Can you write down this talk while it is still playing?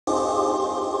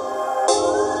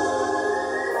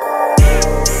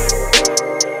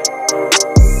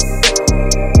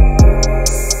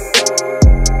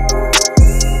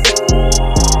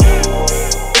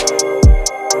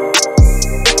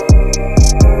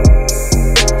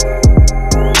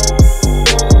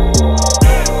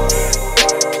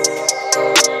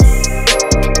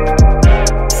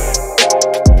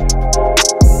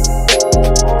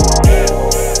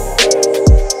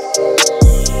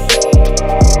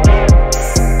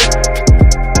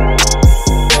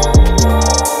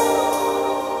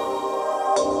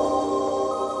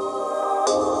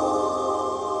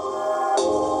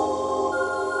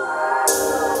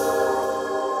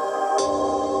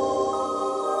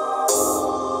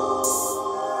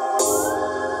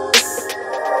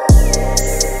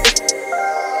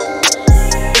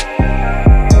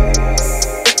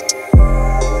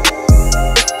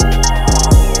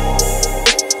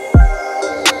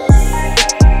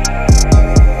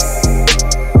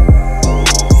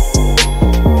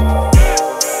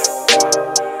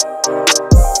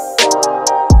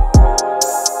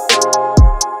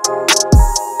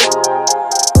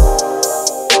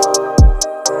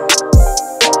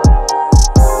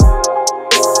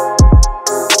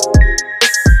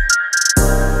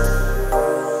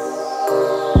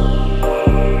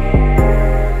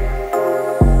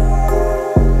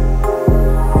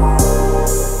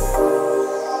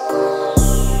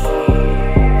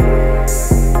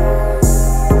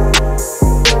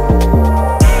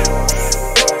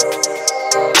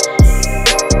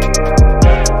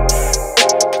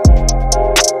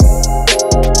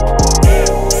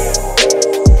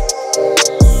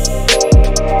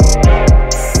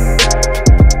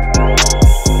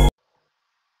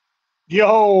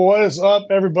Yo, what is up,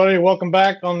 everybody? Welcome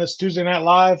back on this Tuesday Night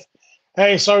Live.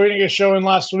 Hey, sorry we didn't get a show in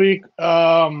last week.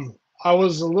 I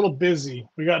was a little busy.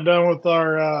 We got done with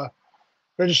our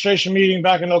registration meeting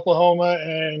back in Oklahoma,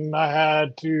 and I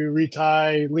had to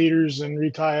retie leaders and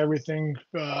retie everything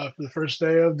for the first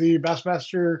day of the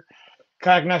Bassmaster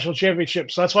Kayak National Championship.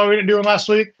 So that's why we didn't do it last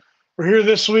week. We're here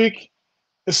this week.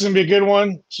 This is going to be a good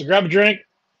one. So grab a drink,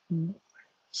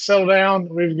 settle down.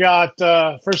 We've got,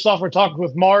 first off, we're talking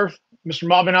with Marv, Mr.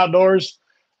 Mobbing Outdoors,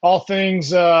 all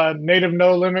things native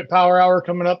no limit power hour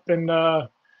coming up in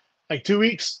like 2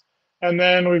 weeks. And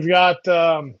then we've got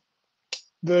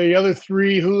the other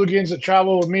three hooligans that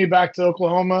travel with me back to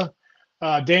Oklahoma,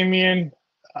 Damian,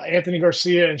 Anthony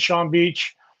Garcia, and Sean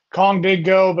Beach. Kong did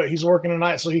go, but he's working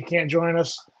tonight, so he can't join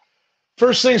us.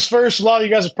 First things first, a lot of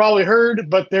you guys have probably heard,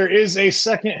 but there is a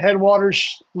second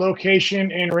headwaters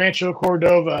location in Rancho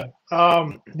Cordova.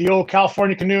 The old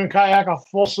California Canoe and Kayak off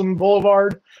Folsom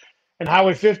Boulevard and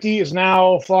Highway 50 is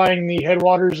now flying the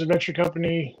Headwaters Adventure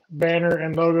Company banner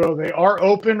and logo. They are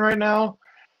open right now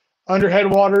under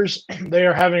Headwaters. They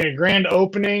are having a grand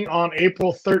opening on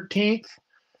April 13th.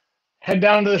 Head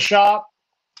down to the shop,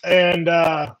 and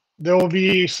there will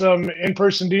be some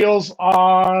in-person deals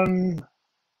on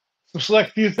some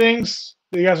select few things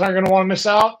that you guys aren't going to want to miss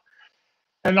out.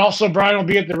 And also, Brian will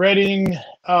be at the Reading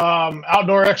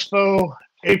Outdoor Expo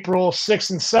April 6th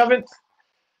and 7th.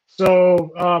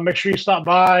 So make sure you stop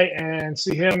by and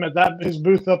see him at his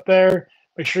booth up there.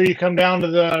 Make sure you come down to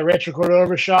the Rancho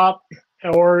Cordova shop,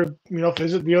 or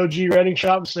visit the OG Reading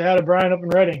shop and say hi to Brian up in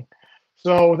Reading.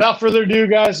 So without further ado,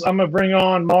 guys, I'm gonna bring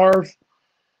on Marv.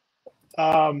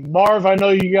 Marv, I know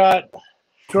you got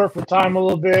short for time a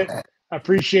little bit. I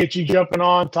appreciate you jumping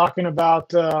on, talking about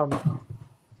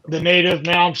the native.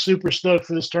 Man, I'm super stoked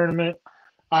for this tournament.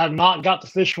 I have not got to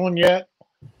fish one yet.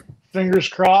 Fingers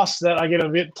crossed that I get a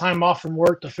bit time off from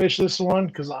work to fish this one,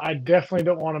 because I definitely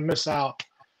don't want to miss out.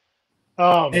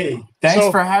 Hey, thanks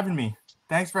for having me.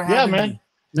 Thanks for having me.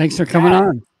 Thanks for coming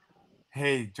on.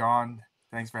 Hey, John.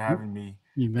 Thanks for having me.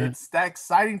 You bet. It's that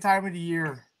exciting time of the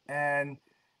year. And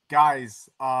guys,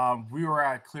 we were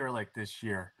at Clearlake this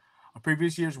year.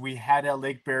 Previous years, we had it at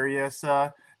Lake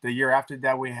Berryessa. The year after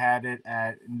that, we had it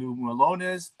at New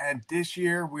Melones. And this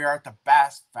year, we are at the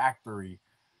Bass Factory.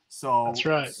 So that's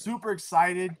right. Super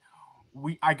excited.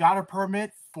 I got a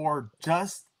permit for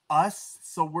just us.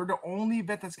 So we're the only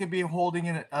event that's going to be holding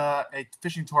a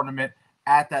fishing tournament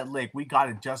at that lake. We got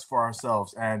it just for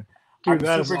ourselves. And dude,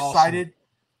 I'm super excited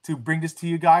to bring this to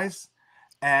you guys.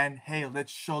 And hey,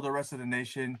 let's show the rest of the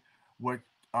nation what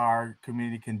our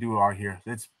community can do out here.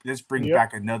 Let's bring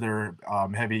back another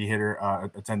heavy hitter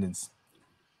attendance.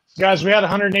 Guys, we had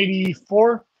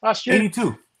 184 last year.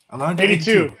 82.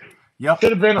 82. Yep.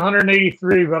 Should have been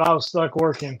 183, but I was stuck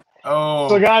working. Oh.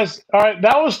 So, guys, all right,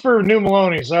 that was for New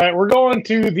Melones. All right, we're going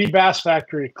to the Bass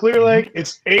Factory. Clearlake,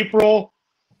 it's April.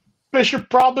 Fish are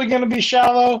probably going to be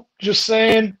shallow. Just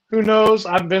saying. Who knows?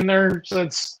 I've been there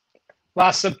since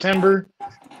last September.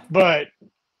 But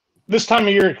this time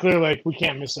of year at Clearlake, we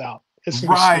can't miss out. It's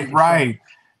right. Fun.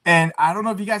 And I don't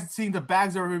know if you guys have seen the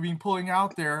bags that we've been pulling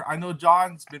out there. I know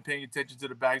John's been paying attention to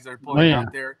the bags that are pulling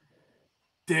out there.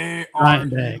 They are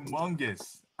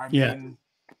humongous. I mean,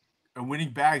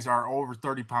 winning bags are over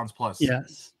 30 pounds plus.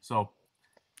 Yes. So,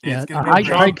 it's going to be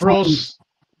John Pearl's.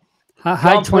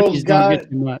 High 20s don't get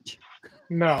too much.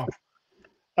 No.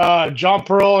 John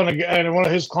Pearl and one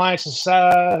of his clients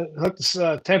hooked this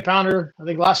 10-pounder, I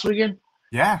think, last weekend.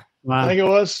 Yeah. Wow. I think it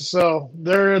was. So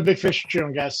they're a big fish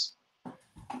chewing, guys.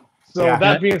 So with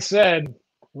that being said,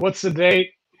 what's the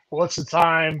date? What's the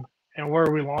time? And where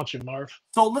are we launching, Marv?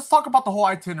 So let's talk about the whole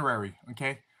itinerary,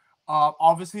 okay?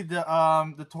 Obviously,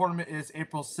 the tournament is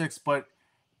April 6th, but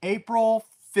April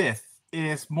 5th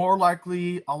is more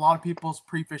likely a lot of people's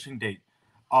pre-fishing date.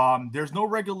 There's no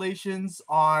regulations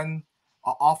on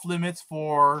off limits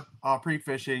for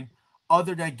pre-fishing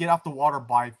other than get off the water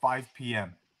by 5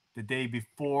 p.m. the day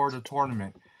before the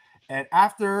tournament. And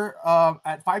after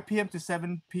at 5 p.m. to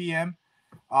 7 p.m.,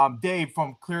 Dave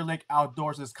from Clearlake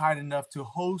Outdoors is kind enough to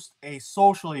host a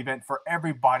social event for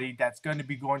everybody that's going to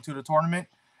be going to the tournament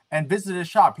and visit his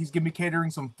shop. He's going to be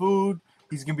catering some food.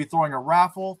 He's going to be throwing a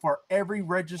raffle for every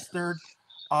registered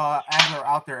angler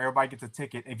out there. Everybody gets a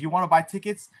ticket. If you want to buy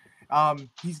tickets,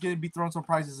 he's going to be throwing some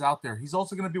prizes out there. He's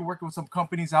also going to be working with some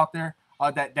companies out there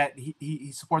that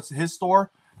he supports his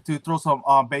store to throw some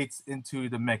baits into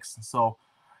the mix. So,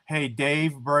 hey,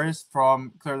 Dave Burris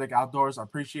from Clearlake Outdoors, I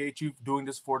appreciate you doing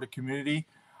this for the community.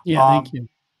 Yeah, thank you.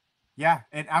 Yeah,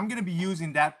 and I'm going to be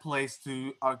using that place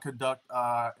to conduct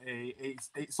a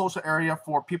social area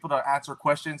for people to answer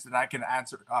questions, and I can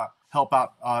help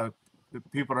out the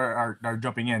people that are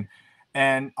jumping in.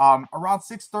 And around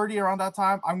 6:30, around that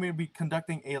time, I'm going to be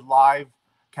conducting a live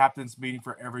captain's meeting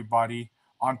for everybody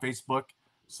on Facebook.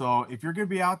 So if you're going to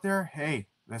be out there, hey,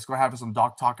 let's go have some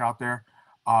dock talk out there.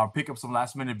 Pick up some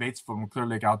last minute baits from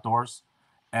Clearlake Outdoors,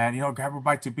 and grab a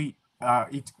bite to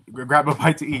grab a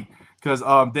bite to eat, because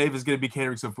Dave is going to be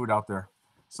catering some food out there.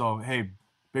 So hey,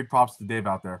 big props to Dave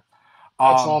out there.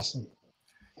 That's awesome.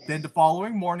 Then the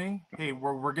following morning, hey,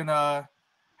 we're gonna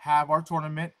have our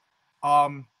tournament.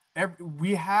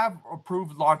 We have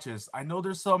approved launches. I know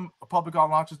there's some public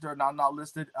on launches that are not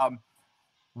listed.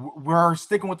 We're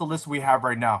sticking with the list we have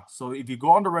right now. So if you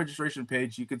go on the registration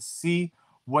page, you can see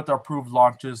what the approved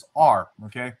launches are.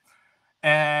 Okay.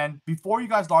 And before you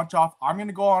guys launch off, I'm going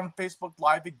to go on Facebook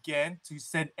Live again to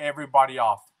send everybody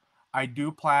off. I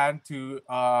do plan to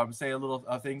say a little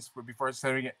things before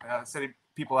sending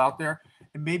people out there,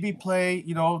 and maybe play,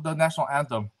 the national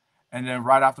anthem. And then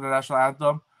right after the national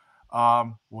anthem,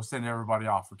 we'll send everybody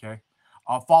off. Okay.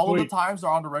 Follow the times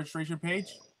are on the registration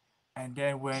page. And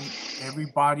then when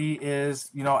everybody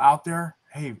is, out there,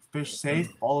 hey, fish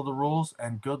safe, follow the rules,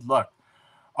 and good luck.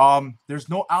 There's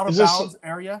no out of bounds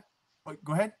area.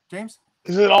 Go ahead, James.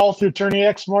 Is it all through Tourney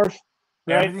X, Marv?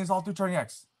 Right? Everything's all through Tourney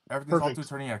X. Everything's all through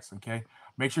Tourney X. Okay.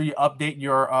 Make sure you update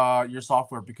your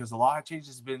software, because a lot of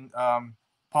changes have been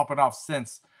popping off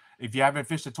since. If you haven't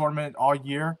fished a tournament all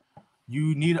year,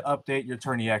 you need to update your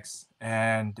Tourney X.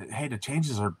 And hey, the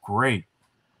changes are great.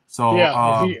 So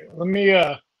yeah,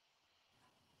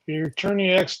 your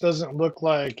Tourney X doesn't look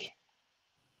like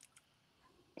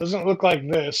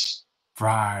this.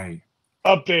 Right.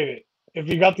 Update it. If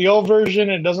you got the old version,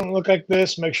 it doesn't look like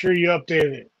this. Make sure you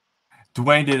update it.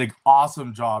 Dwayne did an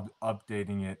awesome job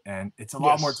updating it, and it's a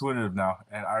lot more intuitive now.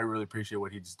 And I really appreciate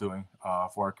what he's doing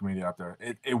for our community out there.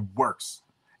 It works.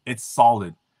 It's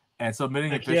solid, and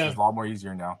submitting a fish is a lot more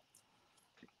easier now.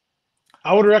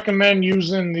 I would recommend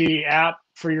using the app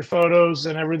for your photos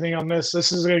and everything on this.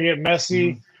 This is going to get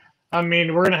messy. Mm-hmm. I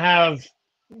mean, we're going to have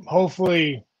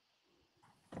hopefully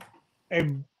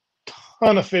a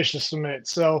ton of fish to submit.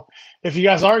 So if you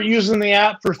guys aren't using the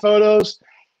app for photos,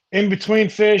 in between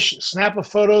fish, snap a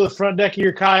photo of the front deck of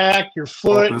your kayak, your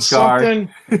foot, something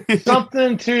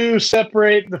to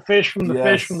separate the fish from the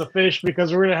fish from the fish,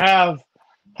 because we're going to have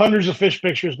hundreds of fish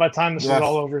pictures by the time this is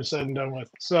all over and said and done with.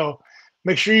 So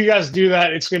make sure you guys do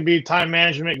that. It's going to be time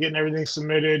management, getting everything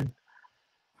submitted.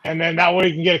 And then that way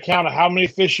you can get a count of how many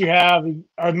fish you have.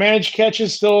 Are managed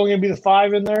catches still only going to be the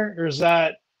 5 in there, or is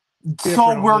that?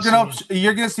 So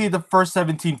you're going to see the first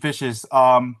 17 fishes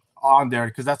on there,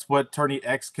 because that's what Tourney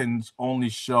X can only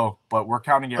show, but we're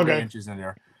counting every inches in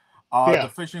there. The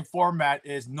fishing format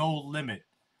is no limit.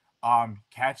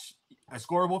 Catch a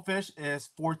scoreable fish is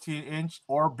 14-inch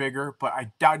or bigger, but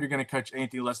I doubt you're going to catch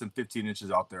anything less than 15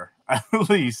 inches out there, at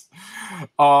least.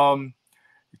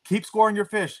 Keep scoring your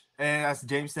fish, and as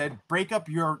James said, break up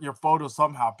your photo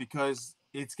somehow, because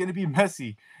it's going to be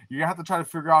messy. You're going to have to try to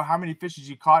figure out how many fishes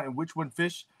you caught and which one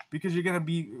fish, because you're going to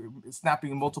be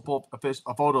snapping multiple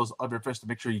photos of your fish to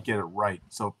make sure you get it right.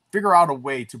 So figure out a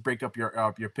way to break up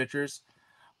your pictures.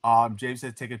 James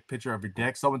said take a picture of your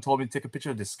deck. Someone told me to take a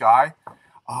picture of the sky.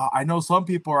 I know some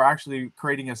people are actually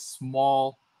creating a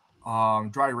small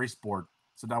dry erase board,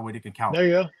 so that way they can count. There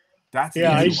you go. That's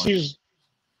I used to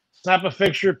snap a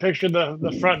picture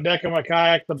the front deck of my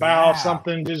kayak, the bow,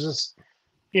 something to just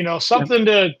something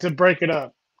to break it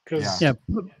up, because I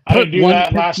didn't do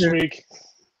that last week.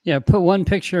 Yeah, put one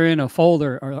picture in a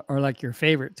folder or like your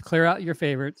favorites. Clear out your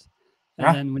favorites,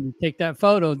 and then when you take that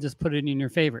photo, just put it in your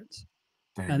favorites.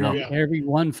 And then every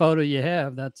one photo you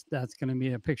have, that's going to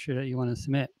be a picture that you want to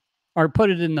submit, or put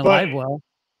it in the live well.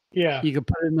 Yeah, you could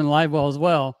put it in the live well as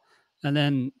well, and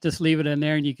then just leave it in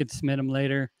there, and you could submit them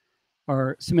later,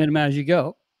 or submit them as you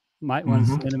go. Might want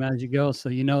to submit them as you go, so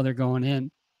they're going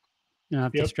in. You don't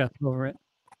have to stress over it.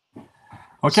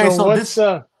 Okay, so let's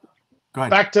go ahead.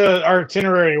 Back to our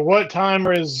itinerary. What time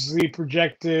is the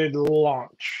projected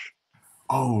launch?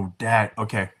 Oh, Dad.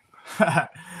 Okay.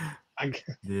 I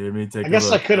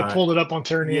guess I could have pulled it up on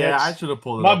Tourney X. Yeah, I should have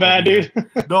pulled it up. My bad, dude.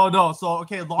 No. So,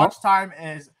 launch time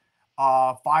is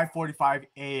 5:45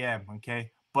 a.m.,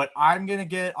 okay? But I'm going to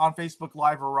get on Facebook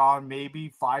Live around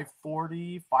maybe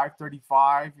 5:40,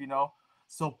 5:35,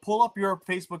 So pull up your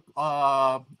Facebook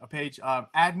page,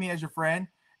 add me as your friend,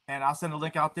 and I'll send a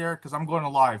link out there, because I'm going to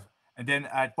live. And then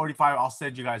at 45, I'll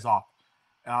send you guys off.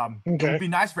 It would be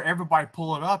nice for everybody to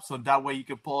pull it up, so that way you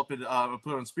can pull up it, put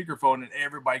it on speakerphone, and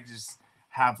everybody just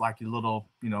have like a little,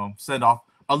 send off,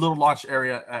 a little launch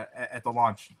area at the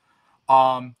launch.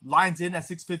 Lines in at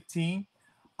 6:15.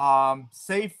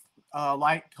 Safe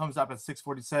light comes up at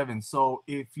 647. So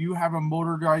if you have a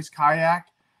motorized kayak,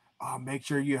 make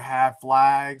sure you have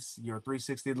flags, your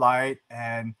 360 light,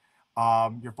 and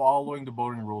you're following the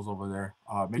boating rules over there.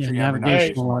 Make sure you have your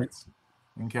navigation lights.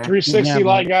 Okay. 360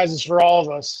 light, guys, is for all of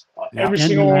us. Yeah. Every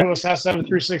single one of us has to have a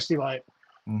 360 light.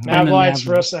 Nav lights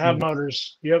for us to have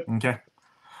motors. Yep. Okay.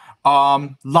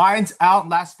 Lines out.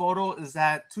 Last photo is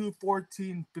at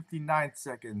 2:14:59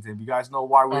 seconds. And you guys know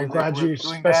why we're I'm glad you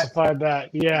doing specified that.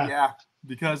 Yeah. Yeah.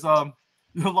 Because a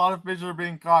lot of fish are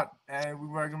being caught, and we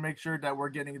were gonna make sure that we're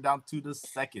getting it down to the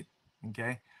second.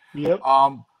 Okay. Yep.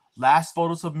 Last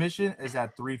photo submission is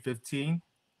at 3:15,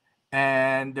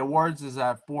 and the awards is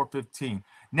at 4:15.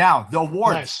 Now the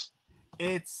awards,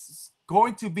 it's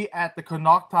going to be at the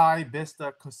Konocti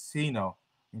Vista Casino.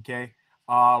 Okay.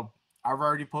 I've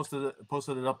already posted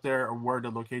it up there where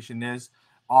the location is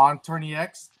on Tourney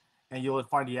X, and you'll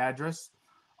find the address.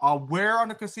 Where on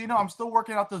the casino? I'm still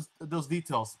working out those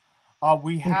details.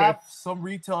 We have some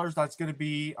retailers that's going to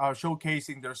be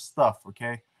showcasing their stuff.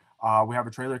 Okay. We have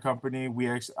a trailer company. We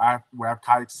have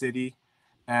Kayak City,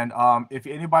 and if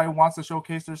anybody wants to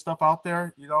showcase their stuff out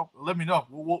there, let me know.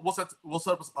 We'll set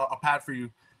up a pad for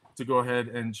you to go ahead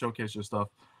and showcase your stuff.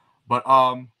 But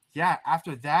yeah,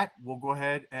 after that, we'll go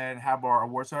ahead and have our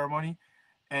award ceremony.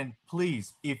 And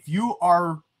please, if you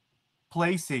are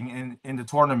placing in the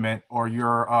tournament or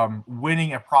you're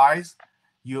winning a prize,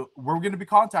 we're going to be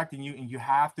contacting you, and you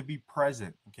have to be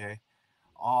present. Okay.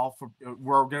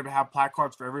 We're going to have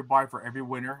placards for everybody, for every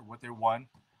winner, what they won.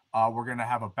 We're going to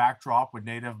have a backdrop with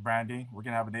native branding. We're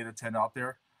going to have a native tent out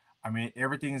there. I mean,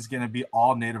 everything is going to be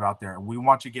all native out there. We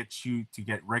want you to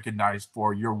get recognized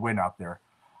for your win out there.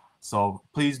 So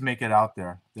please make it out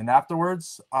there. Then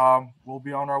afterwards, we'll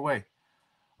be on our way.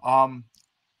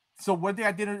 So one thing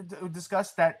I didn't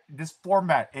discuss, that this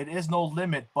format, it is no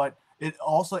limit, but it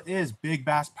also is Big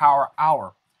Bass Power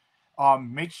Hour.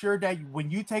 Make sure that when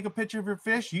you take a picture of your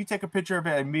fish, you take a picture of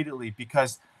it immediately,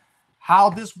 because how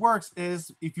this works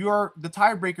is the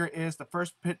tiebreaker is the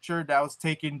first picture that was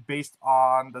taken based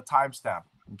on the timestamp.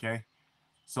 Okay.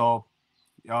 So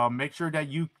make sure that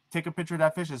you take a picture of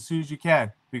that fish as soon as you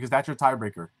can, because that's your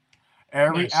tiebreaker.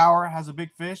 Every hour has a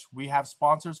big fish. We have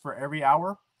sponsors for every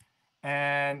hour.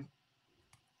 And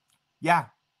yeah,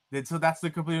 so that's the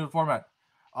complete format.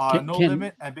 No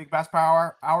limit and Big Bass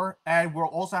Power Hour. And we'll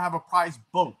also have a prize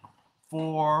boat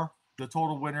for the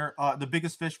total winner, the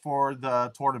biggest fish for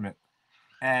the tournament.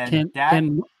 And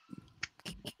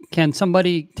can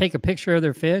somebody take a picture of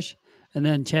their fish and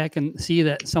then check and see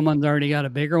that someone's already got a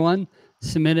bigger one,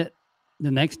 submit it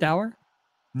the next hour?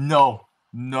 No.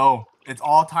 It's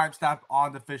all timestamped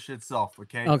on the fish itself.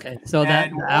 Okay. Okay. So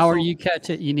that hour you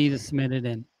catch it, you need to submit it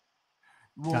in.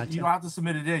 Well, gotcha. You don't have to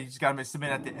submit it in. You just got to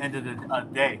submit at the end of the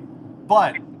day.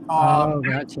 But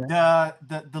gotcha.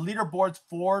 the leaderboards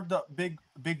for the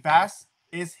big bass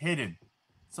is hidden.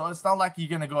 So it's not like you're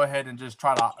going to go ahead and just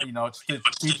try to,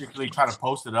 strategically try to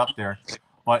post it up there.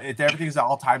 But everything's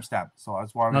all timestamped. So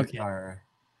that's why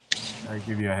I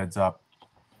give you a heads up.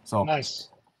 So nice.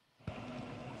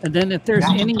 And then if there's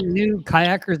any new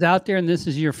kayakers out there and this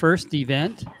is your first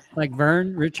event, like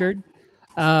Vern, Richard,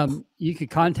 you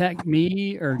could contact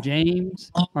me or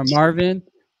James or Marvin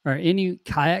or any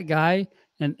kayak guy,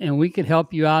 and we could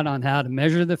help you out on how to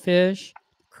measure the fish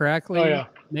correctly,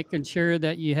 making sure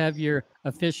that you have your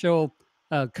official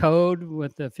code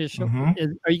with the official.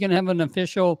 Are you going to have an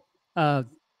official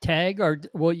tag, or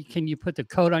can you put the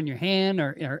code on your hand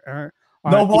or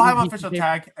no, we'll have an official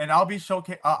tag, and I'll be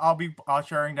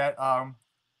sharing that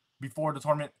before the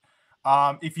tournament.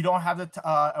 If you don't have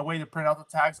a way to print out the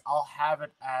tags, I'll have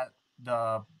it at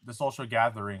the social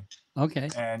gathering. Okay.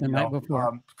 And the night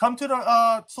before. Come to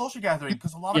the social gathering,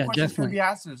 because a lot of questions can be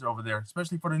asked over there,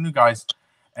 especially for the new guys.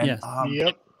 And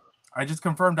I just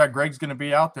confirmed that Greg's going to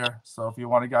be out there. So if you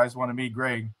guys want to meet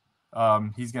Greg,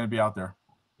 he's going to be out there.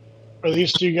 Are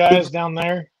these two guys down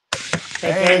there?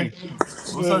 Hey,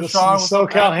 what's up, Sean?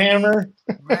 SoCal Hammer.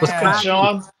 Man.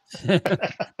 Sean.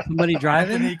 Somebody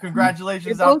driving? Anthony,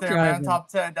 congratulations out there, man. Top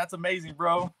 10. That's amazing,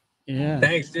 bro. Yeah.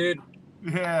 Thanks, dude.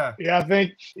 Yeah. Yeah, I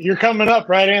think you're coming up,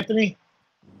 right, Anthony?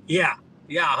 Yeah.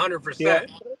 100%.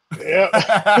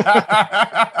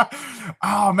 Yeah.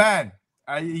 Oh, man.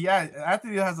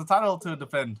 Anthony has a title to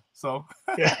defend. So.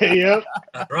 Yep.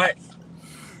 Right.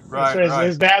 Right.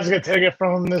 His dad's going to take it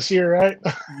from him this year, right?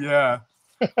 Yeah.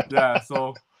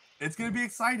 So it's going to be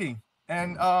exciting.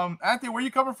 And Anthony, where are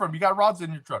you coming from? You got rods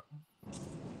in your truck.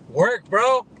 Work,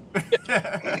 bro.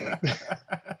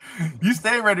 You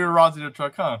stay ready with rods in your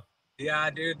truck, huh?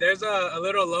 Yeah, dude. There's a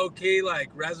little low-key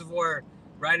reservoir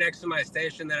right next to my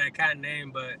station that I can't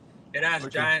name, but It has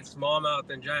giant smallmouth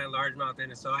and giant largemouth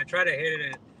in it, so I try to hit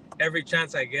it every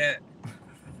chance I get.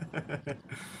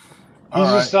 He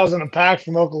just doesn't a pack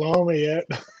from Oklahoma yet.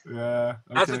 Yeah,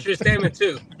 that's a true statement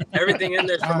too. Everything in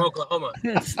there's from Oklahoma.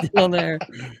 It's still there.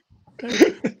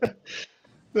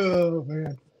 Oh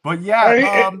man! But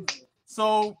yeah,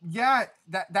 so yeah,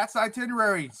 that's the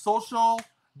itinerary. Social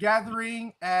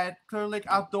gathering at Clearlake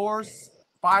Outdoors,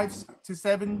 5 to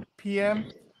 7 p.m.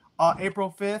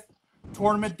 April 5th.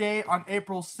 Tournament day on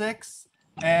April 6th,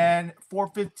 and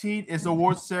 4:15 is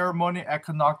award ceremony at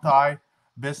Canocti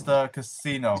Vista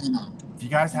Casino. If you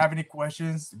guys have any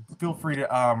questions, feel free to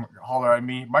holler at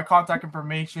me. My contact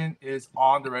information is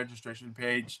on the registration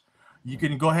page. You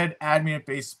can go ahead and add me on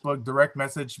Facebook, direct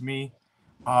message me.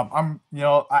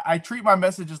 I treat my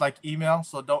messages like email,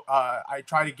 so don't. I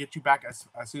try to get you back as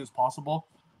soon as possible,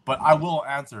 but I will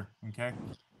answer. Okay.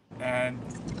 And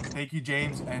thank you,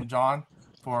 James and John,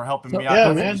 for helping me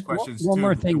out with these questions. One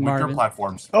more thing, Marvin. Your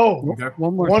platforms. Oh, okay.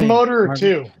 One motor or Marvin.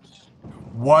 Two?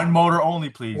 One motor only,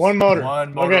 please. One motor.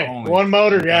 Okay. Only. One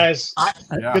motor, guys.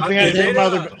 Good thing I did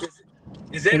mother.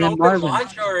 Is it open Marvin.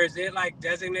 Launch or is it like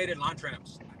designated launch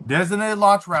ramps? Designated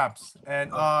launch ramps,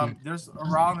 and there's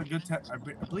around a good 10, I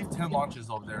believe 10 launches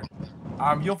over there.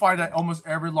 You'll find that almost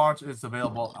every launch is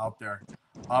available out there.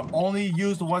 Only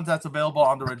use the ones that's available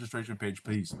on the registration page,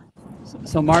 please.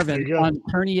 So Marvin, on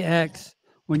Tourney X,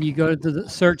 when you go to the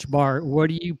search bar, what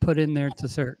do you put in there to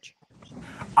search?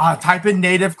 Type in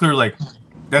native Clearlake.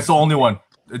 That's the only one.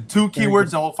 The 2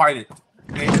 keywords, I'll find it.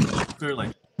 Native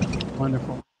Clearlake.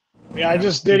 Wonderful. Yeah, I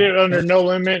just did it under no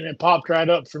limit, and it popped right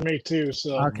up for me too.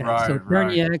 So okay, so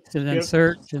Tourney X, and then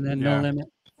search, and then no limit.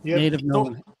 Native no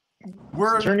limit.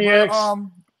 We're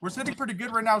sitting pretty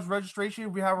good right now with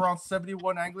registration. We have around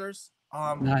 71 anglers.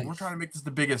 Nice. We're trying to make this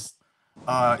the biggest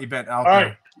event out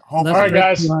there. All right,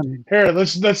 guys. Here,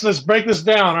 let's break this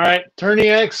down. All right, Tourney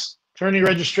X, Tourney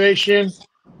registration.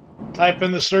 Type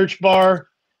in the search bar.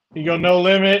 You go no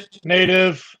limit,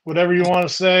 native, whatever you want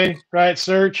to say. Right,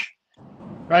 search.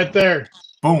 Right there.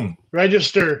 Boom.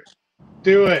 Register.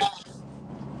 Do it.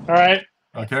 All right.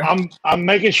 Okay. I'm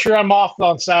making sure I'm off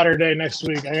on Saturday next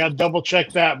week. I got to double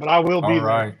check that, but I will be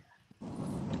there.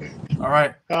 All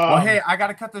right. Well, hey, I got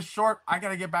to cut this short. I got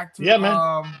to get back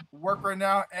to work right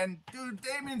now. And dude,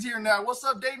 Damian's here now. What's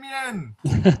up, Damian?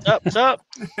 What's up?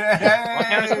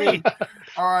 Hey.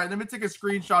 All right, let me take a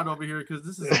screenshot over here because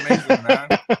this is amazing, man.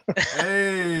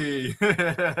 Hey.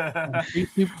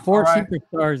 4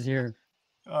 superstars here.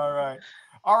 All right.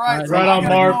 Right on,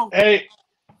 Marv. Hey,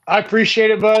 I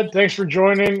appreciate it, bud. Thanks for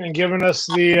joining and giving us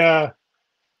the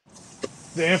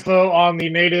info on the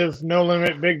native no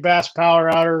limit big bass power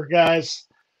outer, guys.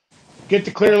 Get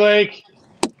to Clearlake,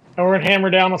 and we're gonna hammer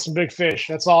down on some big fish.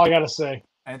 That's all I gotta say.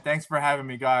 And thanks for having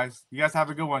me, guys. You guys have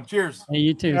a good one. Cheers. Hey,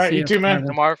 you too. All right, you too, man.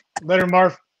 Marv. Later,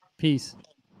 Marv. Peace.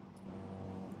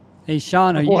 Hey,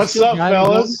 Sean, are you What's up,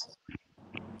 fellas?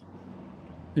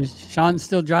 Is Sean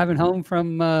still driving home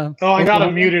from? I got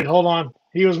him muted. Hold on.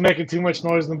 He was making too much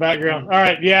noise in the background. All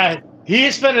right, yeah.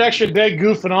 He spent an extra day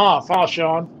goofing off, huh,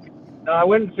 Sean? No, I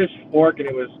went and fished fork, and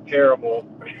it was terrible.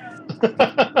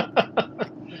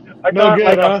 I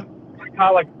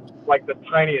caught like the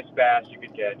tiniest bass you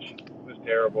could catch. It was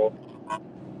terrible.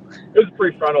 It was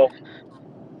pre-frontal.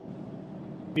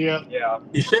 Yeah. Yeah.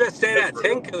 You should have stayed at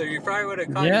 10 killer. You probably would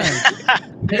have caught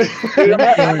Dude,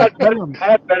 I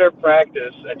had better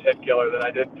practice at 10 killer than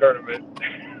I did tournament.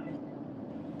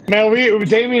 Man,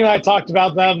 Damian and I talked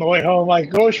about that on the way home.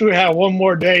 Like, I wish we had one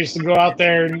more day to go out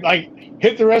there and like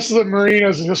hit the rest of the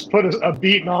marinas and just put a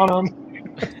beating on them.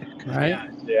 Right?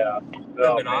 Yeah.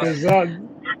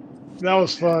 That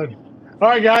was fun. All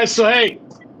right, guys. So hey,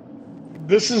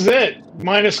 this is it.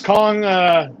 Minus Kong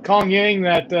Yang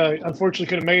that unfortunately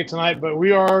couldn't make it tonight, but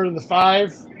we are the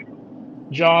 5.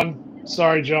 John,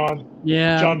 sorry, John.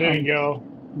 Yeah. John didn't go.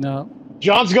 No.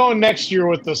 John's going next year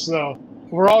with us though.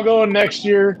 We're all going next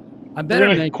year. I better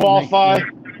we're gonna qualify.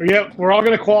 Yep, we're all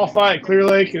going to qualify at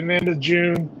Clearlake in the end of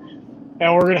June,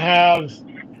 and we're going to have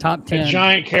top 10 a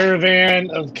giant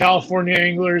caravan of California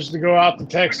anglers to go out to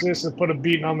Texas and put a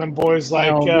beating on them boys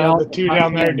like the 2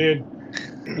 down there did.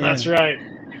 Yeah. That's right.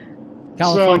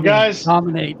 California so, guys,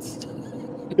 dominates.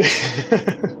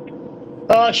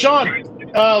 Sean,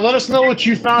 let us know what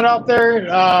you found out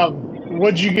there.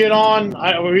 What'd you get on?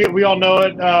 We all know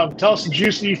it. Tell us the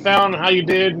juice that you found and how you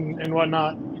did and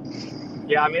whatnot.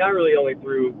 Yeah, I mean, I really only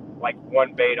threw like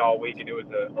one bait all week, and it was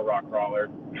a rock crawler.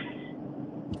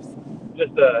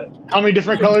 How many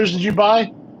different colors did you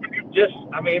buy?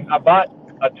 I bought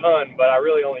a ton, but I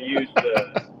really only used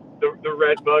the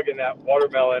red bug and that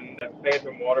watermelon, that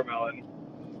phantom watermelon.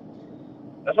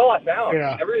 That's all I found.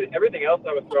 Yeah. Everything else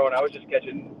I was throwing, I was just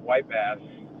catching white bass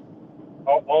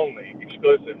only,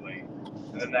 exclusively.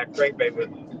 And then that crankbait was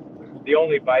the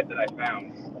only bite that I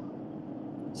found.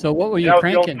 So what were you and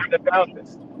cranking?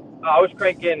 I was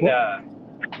cranking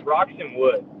rocks and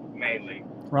wood, mainly.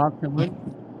 Rocks and wood?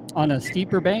 On a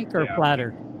steeper bank or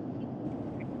flatter?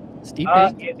 Steep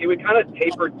bank? It would kind of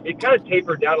taper. It kind of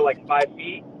tapered down to like 5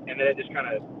 feet, and then it just kind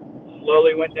of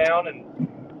slowly went down, and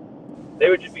they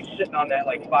would just be sitting on that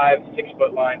like 5-6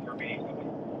 foot line for me.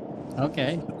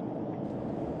 Okay.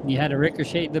 You had to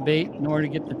ricochet the bait in order to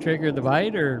get the trigger of the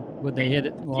bite, or would they hit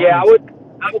it? Yeah, I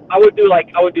would do like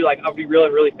I'll be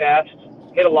really, really fast,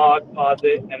 hit a log, pause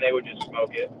it, and they would just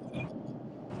smoke it.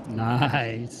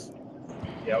 Nice.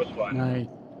 Yeah, it was fun. Nice.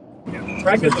 Yeah.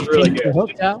 Practice was really good. The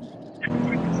hooks out?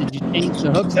 Did you change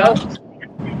the hooks out?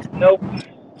 Nope.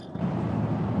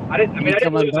 I didn't lose a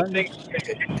single fish.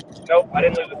 Nope, I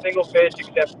didn't lose a single fish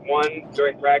except one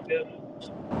during practice.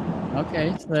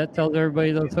 Okay, so that tells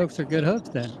everybody those hooks are good hooks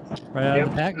then, right out of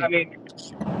the package. I mean,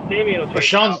 Damian will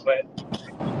change out, but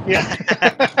yeah.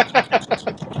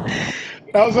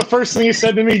 That was the first thing he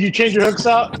said to me. Did you change your hooks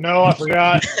out? No, I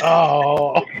forgot.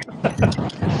 Oh.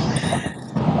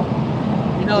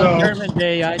 You know, tournament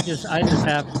day, I just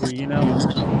have to, you know.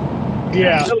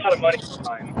 Yeah. There's a lot of money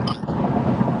behind.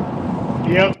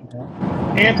 Yep.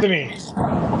 Anthony.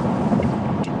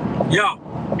 Yeah.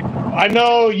 I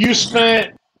know you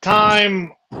spent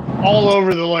time all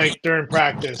over the lake during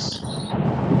practice.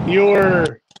 You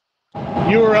were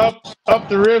up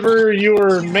the river. You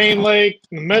were main lake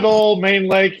in the middle, main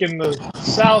lake in the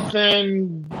south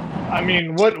end. I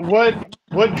mean, what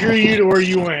drew you to where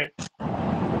you went?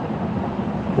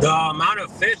 The amount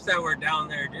of fish that were down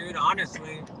there, dude.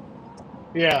 Honestly.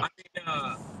 Yeah. I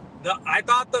mean, I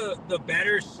thought the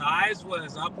better size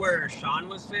was up where Sean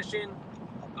was fishing,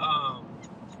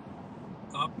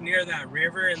 up near that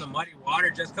river in the muddy water,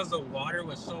 just because the water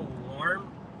was so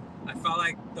warm. I felt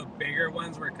like the bigger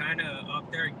ones were kind of up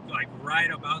there, like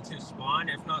right about to spawn,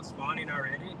 if not spawning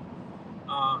already.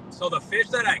 So the fish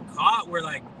that I caught were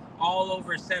like all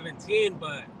over 17,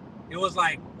 but it was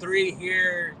like 3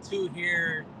 here, 2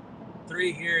 here,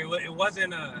 3 here. It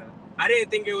wasn't I didn't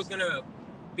think it was gonna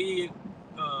be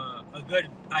a good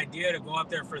idea to go up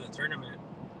there for the tournament.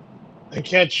 And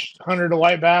catch 100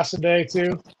 white bass a day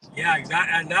too. Yeah,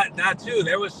 exactly. And that too.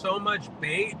 There was so much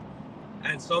bait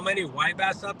and so many white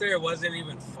bass up there. It wasn't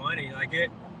even funny. Like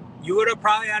you would have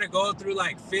probably had to go through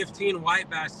like 15 white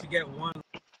bass to get one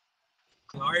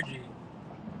largie.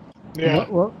 Yeah.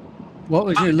 What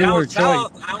was your lure choice?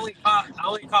 I only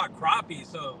caught crappie,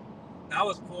 so that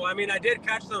was cool. I mean, I did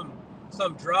catch some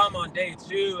drum on day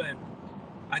 2, and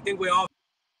I think we all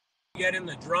get in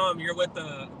the drum. You're with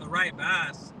the right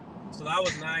bass, so that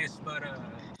was nice. But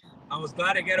I was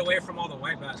glad to get away from all the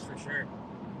white bass for sure.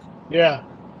 Yeah.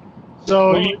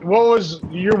 So what was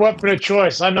your weapon of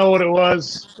choice? I know what it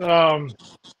was. What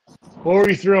were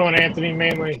you throwing, Anthony,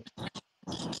 mainly?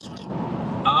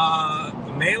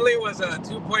 Mainly was a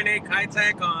 2.8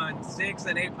 Kitech on 6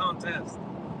 and 8 pound test.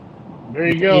 There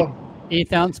you go.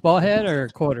 1/8 ounce ball head or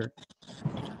quarter?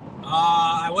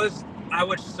 I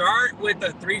would start with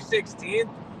the 3/16,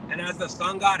 and as the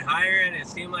sun got higher and it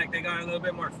seemed like they got a little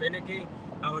bit more finicky,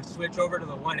 I would switch over to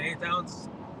the 1/8 ounce.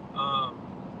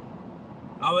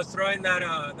 I was throwing that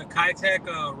the Kitech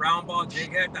round ball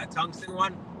jig head, that tungsten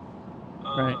one.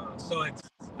 Right. So it's,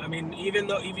 I mean, even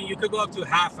you could go up to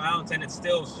 1/2 ounce and it's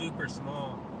still super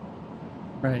small.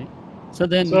 Right. So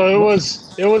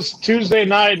it was Tuesday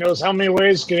night, and it was how many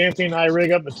ways could Anthony and I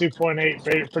rig up a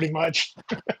 2.8 pretty much.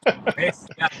 Yeah,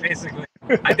 basically.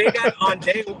 I think on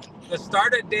the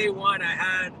start of day 1, I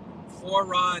had 4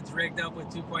 rods rigged up with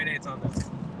 2.8s on them.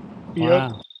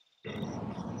 Wow.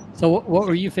 So what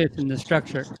were you fishing, the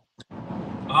structure?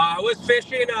 I was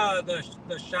fishing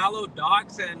the shallow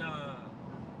docks and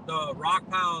the rock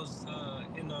piles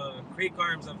in the creek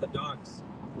arms of the docks.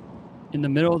 In the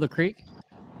middle of the creek?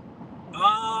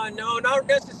 No, not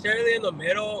necessarily in the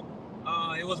middle.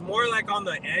 It was more like on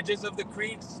the edges of the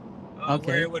creeks,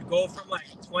 where it would go from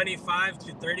like 25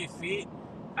 to 30 feet.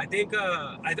 I think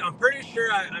I'm pretty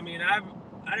sure. I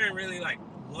didn't really like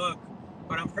look,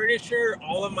 but I'm pretty sure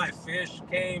all of my fish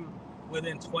came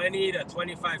within 20 to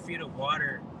 25 feet of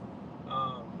water.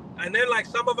 And then like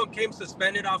some of them came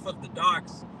suspended off of the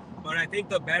docks, but I think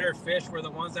the better fish were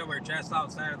the ones that were just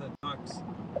outside of the docks.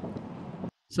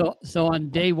 So on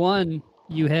day 1,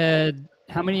 you had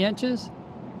how many inches?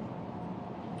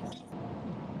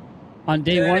 On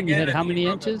day 1, you had how many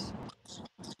inches?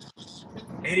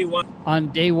 81. On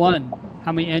day 1,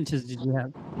 how many inches did you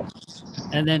have?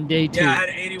 And then day 2? Yeah, I had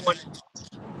 81.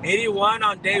 81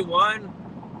 on day 1.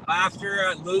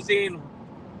 after losing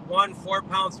 1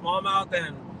 4-pound smallmouth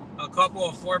and a couple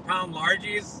of 4-pound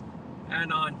largies.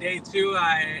 And on day 2,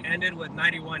 I ended with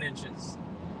 91 inches.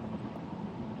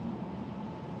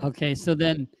 Okay, so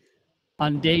then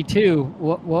on day 2,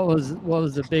 what was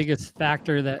the biggest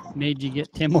factor that made you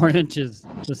get 10 more inches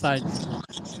besides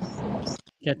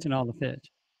catching all the fish?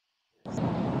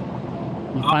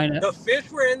 You find the fish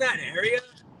were in that area.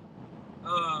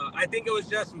 I think it was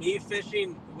just me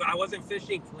fishing. I wasn't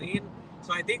fishing clean,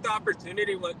 so I think the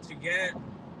opportunity to get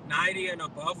 90 and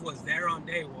above was there on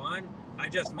day 1. I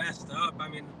just messed up. I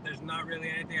mean, there's not really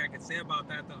anything I can say about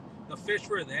that. The fish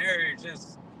were there. It's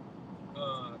just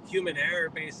human error,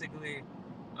 basically.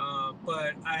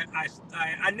 But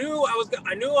I knew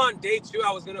on day 2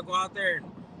 I was gonna go out there and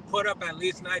put up at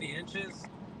least 90 inches.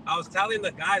 I was telling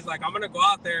the guys, like, I'm gonna go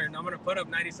out there and I'm gonna put up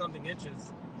 90 something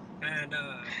inches. And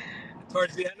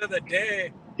towards the end of the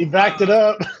day, he backed it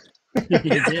up. He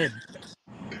did.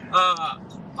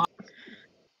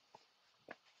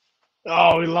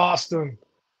 Oh, we lost him.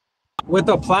 With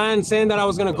a plan saying that I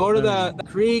was gonna go to the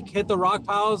creek, hit the rock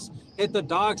piles, hit the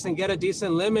docks, and get a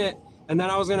decent limit, and then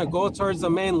I was gonna go towards the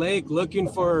main lake looking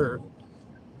for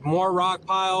more rock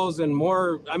piles and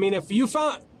more. I mean, if you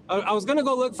found, I was gonna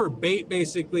go look for bait,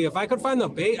 basically. If I could find the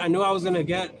bait, I knew I was gonna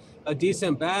get a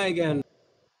decent bag. And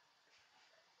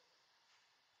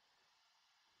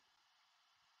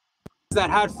that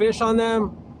had fish on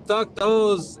them, stuck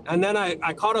those, and then I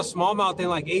caught a smallmouth in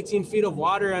like 18 feet of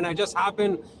water, and I just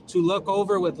happened to look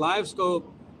over with live scope,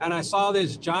 and I saw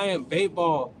this giant bait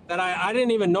ball that I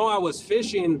didn't even know I was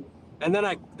fishing, and then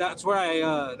that's where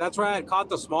I had caught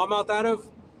the smallmouth out of.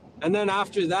 And then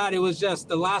after that, it was just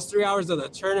the last 3 hours of the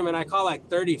tournament, I caught like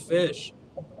 30 fish.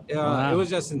 Wow. It was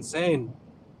just insane.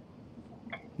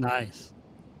 Nice.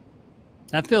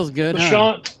 That feels good, So huh?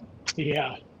 Sean,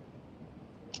 yeah.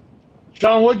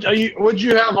 Sean, what'd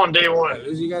you have on day 1?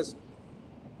 Who's you guys?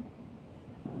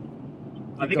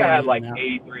 I think I had like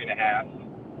 83 and a half.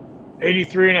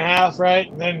 83 and a half, right?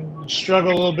 And then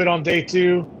struggled a little bit on day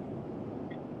 2.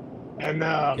 And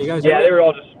you guys they were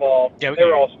all just small. Yeah, they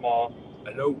were all small.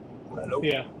 Hello.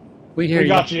 Yeah. We hear we you.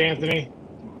 got you, Anthony.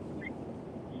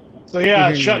 So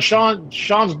yeah,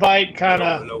 Sean's bite kind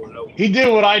of, he did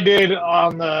what I did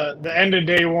on the end of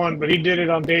day 1, but he did it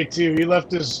on day 2. He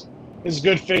left his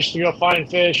good fish to go find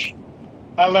fish.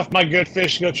 I left my good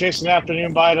fish to go chase an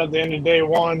afternoon bite at the end of day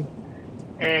 1.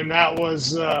 And that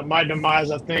was my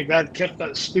demise, I think. That kept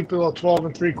that stupid little 12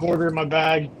 3/4 in my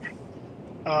bag.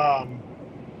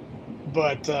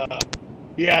 But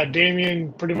yeah,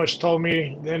 Damian pretty much told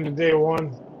me at the end of day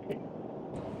 1,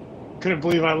 couldn't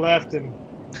believe I left, and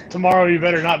tomorrow you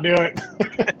better not do it.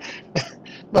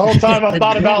 The whole time I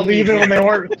thought about leaving when they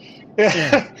weren't.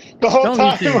 Yeah. The whole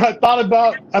time I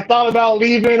thought about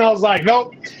leaving, I was like,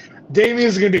 nope.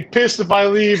 Damian's gonna be pissed if I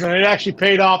leave, and it actually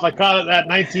paid off. I caught it at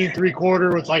 19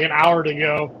 3/4 with like an hour to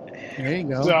go. There you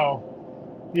go. So,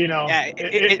 you know, yeah,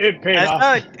 it paid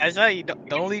off. That's why you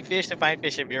don't leave fish to find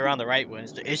fish if you're on the right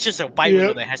ones. It's just a bite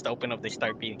window that has to open up. They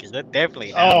start beating because they're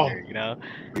definitely down there. You know,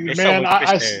 there's man, so much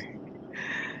fish there.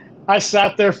 I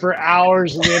sat there for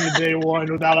hours at the end of day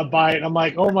 1 without a bite. I'm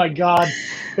like, oh my god,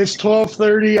 it's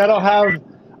 12:30.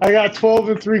 I got 12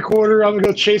 3/4. I'm gonna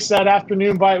go chase that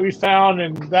afternoon bite we found,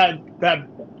 and that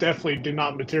definitely did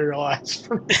not materialize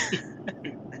for me.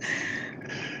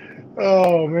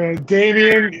 Oh man,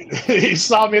 Damian, he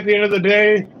saw me at the end of the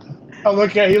day.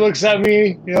 He looks at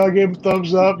me, you know, I gave him a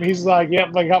thumbs up, and he's like,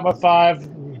 "Yep, I got my 5.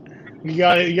 You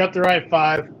got it. You got the right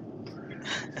 5."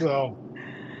 So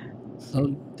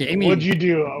Damian, what'd you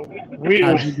do?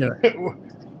 How'd you do it?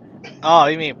 Oh,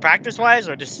 you mean practice-wise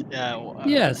or just?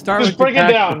 Yeah, start just with break it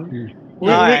down.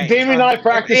 Damian and I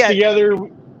practiced together.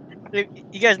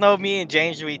 You guys know me and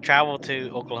James. We traveled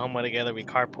to Oklahoma together. We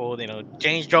carpooled. You know,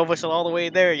 James drove us all the way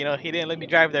there. You know, he didn't let me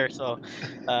drive there, so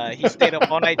he stayed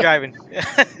up all night driving.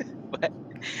 But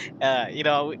you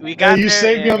know, we got. You there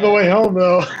saved me on the way home,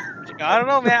 though. I don't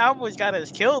know, man. I almost got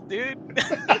us killed, dude.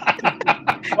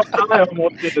 I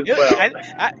almost did as well.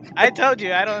 I told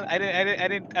you I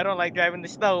don't like driving the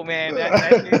snow, man.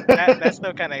 That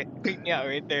snow kind of creeped me out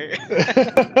right there.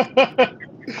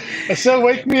 I said,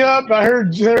 "Wake me up!" I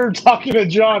heard her talking to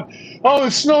John. Oh,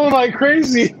 it's snowing like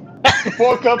crazy. I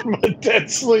woke up from a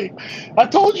dead sleep. I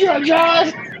told you I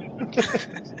drive.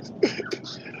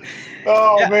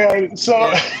 Oh yeah. Man,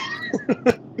 so.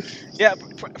 Yeah,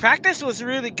 practice was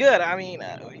really good. I mean,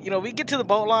 you know, we get to the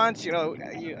boat launch, you know,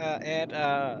 and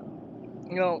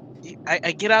you know,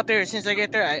 I get out there. As soon as I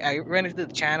get there, I run into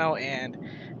the channel, and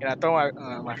I throw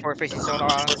my forward-facing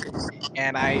sonar on,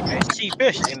 and I see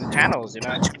fish in the channels.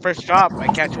 First drop, I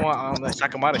catch one on the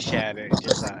Sakamoto shad,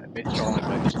 just mid trolling,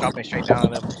 but just dropping straight down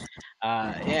on them.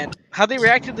 And how they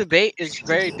react to the bait is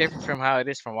very different from how it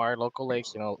is from our local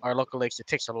lakes. Our local lakes, it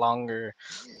takes a longer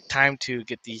time to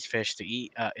get these fish to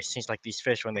eat. It seems like these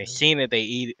fish, when they seen it, they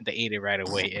eat it right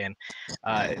away. And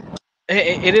uh,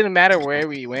 it didn't matter where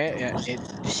we went.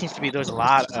 It seems to be there's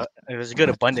a good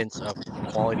abundance of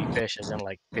quality fish, as in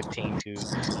like 15 to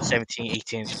 17,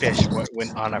 18-inch fish when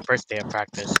on our first day of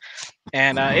practice.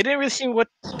 And it didn't really seem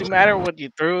to matter what you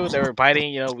threw. They were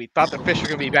biting. We thought the fish were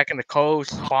gonna be back in the cove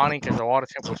spawning because the water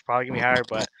temp was probably gonna be higher.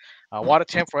 But water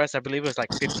temp for us, I believe, it was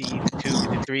like 52,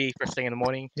 53 first thing in the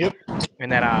morning. Yep.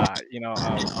 And then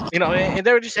and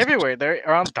they were just everywhere. They're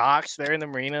around docks. They're in the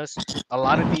marinas. A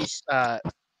lot of these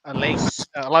lakes,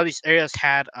 a lot of these areas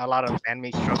had a lot of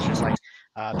man-made structures. Like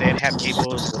they'd have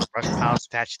cables with brush piles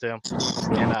attached to them,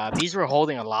 and these were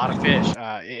holding a lot of fish.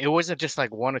 It wasn't just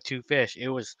like one or two fish. It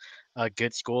was a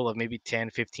good school of maybe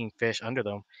 10, 15 fish under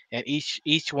them, and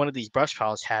each one of these brush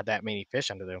piles had that many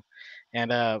fish under them. And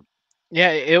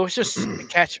yeah, it was just a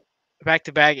catch back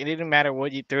to back. It didn't matter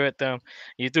what you threw at them.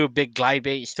 You threw a big glide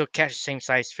bait, you still catch the same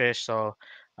size fish. So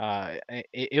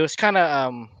it was kind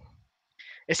of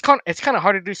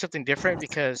hard to do something different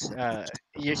because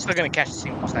you're still gonna catch the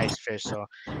same size fish. So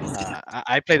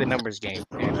I play the numbers game,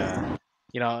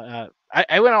 and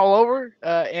I went all over,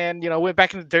 and went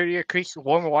back into dirtier creeks,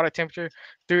 warmer water temperature,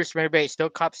 threw a spinner bait, still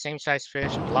caught the same size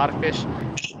fish. A lot of fish,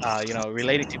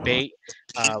 related to bait.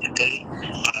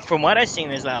 From what I've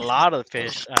seen, is that a lot of the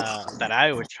fish that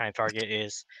I was trying to target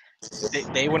is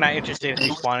they were not interested in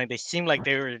respawning. They seemed like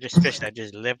they were just fish that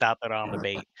just lived out there on the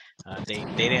bait. They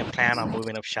didn't plan on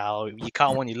moving up shallow. You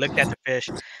caught one, you looked at the fish.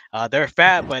 They're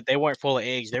fat, but they weren't full of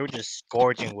eggs. They were just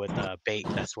gorging with bait.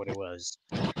 That's what it was.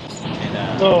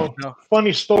 And So,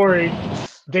 funny story.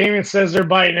 Damian says they're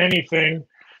biting anything.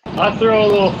 I throw a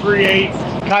little 3/8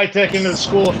 Kitech into the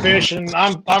school of fish, and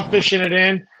I'm fishing it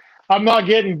in. I'm not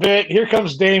getting bit. Here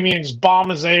comes Damian's bomb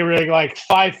his A-rig like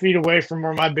 5 feet away from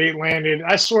where my bait landed.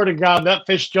 I swear to God, that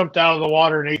fish jumped out of the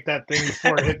water and ate that thing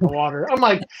before it hit the water. I'm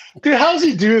like, dude, how does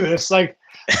he do this? Like,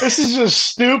 this is just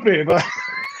stupid.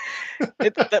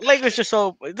 That lake was just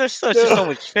so there's just so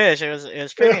much fish. It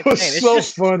was pretty insane. It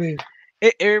was so funny.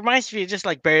 It reminds me of just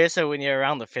like Barissa when you're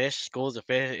around the fish, schools of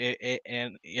fish.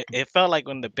 It felt like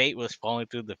when the bait was falling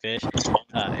through the fish,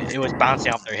 it was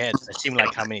bouncing off their heads. It seemed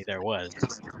like how many there was.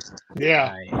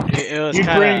 Yeah, it was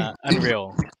kind of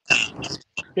unreal.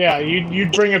 Yeah,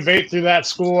 you'd bring a bait through that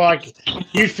school, like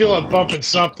you'd feel it bumping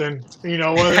something.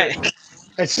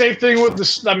 It's same thing with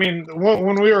this. I mean,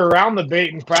 when we were around the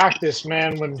bait in practice,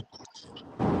 man, when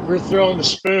we're throwing the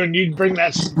spoon, you'd bring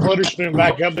that floater spoon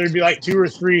back up. There'd be like 2 or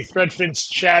 3 threadfin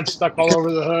shad stuck all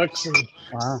over the hooks, and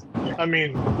wow. I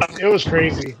mean, it was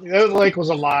crazy. The lake was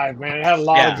alive, man. It had a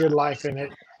lot of good life in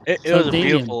it. It was a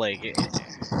beautiful lake.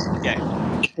 Yeah.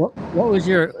 What was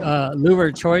your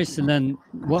lure choice, and then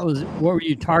what were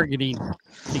you targeting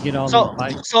to get all those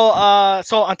bites? So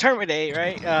on tournament day,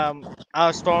 right? I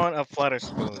was throwing a flutter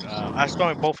spoon. I was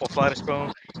throwing both a flutter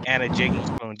spoon and a jigging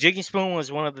spoon. Jigging spoon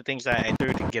was one of the things that I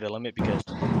threw to get a limit because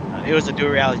it was a dual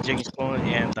reality jigging spoon,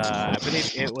 and I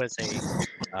believe it was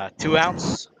a 2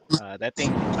 ounce. That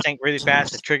thing sank really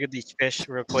fast. It triggered these fish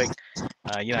real quick.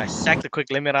 I sacked a quick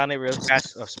limit on it real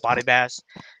fast of spotty bass,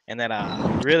 and then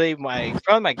really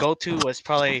my go-to was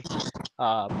probably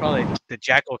the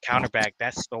Jackal counterback.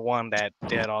 That's the one that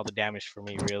did all the damage for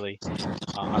me really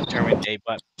on tournament day.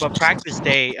 But practice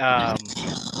day, I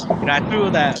threw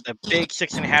the big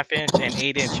 6.5-inch and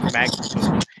 8-inch Magnum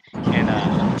spoon, and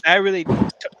that really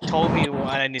told me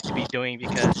what I need to be doing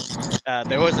because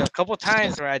there was a couple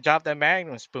times where I dropped that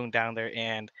Magnum spoon down there,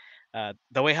 and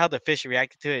the way how the fish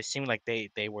reacted to it, it seemed like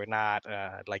they were not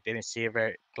like they didn't see it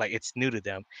very, like it's new to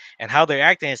them. And how they're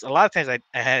acting is a lot of times I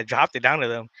had dropped it down to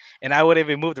them, and I would have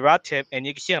removed the rod tip, and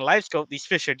you can see on live scope these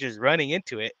fish are just running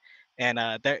into it, and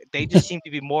they just seem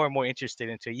to be more and more interested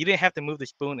into it. You didn't have to move the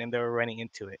spoon, and they were running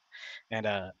into it, and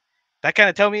that kind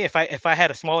of told me if I had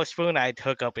a smaller spoon, I'd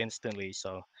hook up instantly.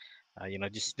 So.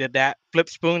 Just did that. Flip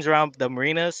spoons around the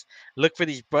marinas. Look for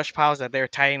these brush piles that they're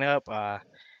tying up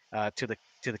to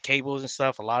the cables and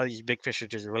stuff. A lot of these big fish are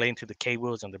just relating to the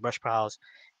cables and the brush piles.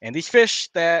 And these fish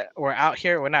that were out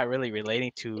here were not really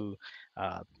relating to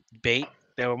bait.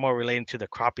 They were more relating to the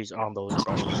crappies on those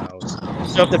brush piles.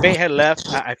 So if the bait had left,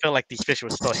 I felt like these fish were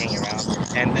still hanging around,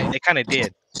 and they kind of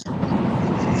did.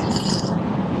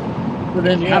 So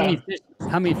then,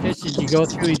 how many fish did you go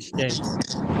through each day?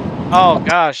 Oh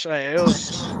gosh,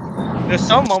 there's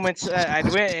some moments I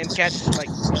went and catch like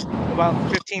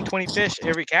about 15, 20 fish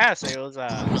every cast. It was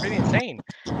pretty insane.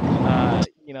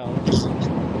 You know,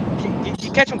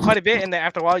 you catch them quite a bit, and then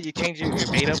after a while, you change your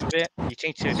bait up a bit. You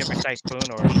change to a different size spoon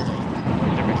or a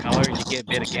different color. You get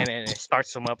bit again, and it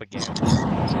starts them up again.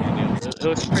 And it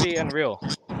was pretty unreal.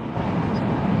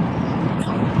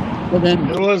 Well, then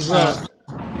it was a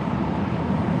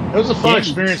fun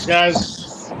experience, guys.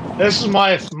 This is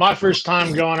my first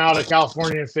time going out of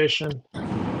California fishing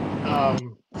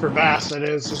for bass. That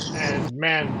is, and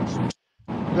man,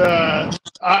 I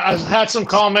had some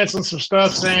comments and some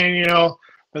stuff saying, you know,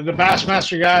 that the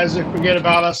Bassmaster guys, they forget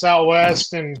about us out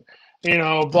west, and you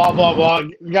know, blah blah blah.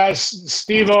 Guys,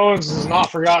 Steve Owens has not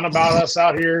forgotten about us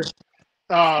out here.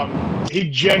 He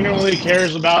genuinely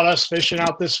cares about us fishing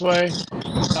out this way.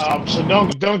 So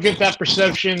don't get that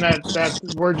perception that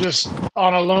we're just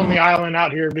on a lonely island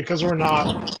out here, because we're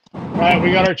not. Right?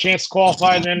 We got our chance to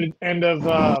qualify at the end of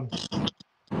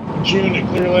June at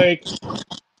Clearlake,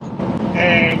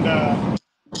 and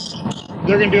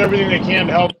they're gonna do everything they can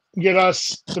to help get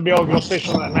us to be able to go fish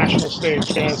on that national stage,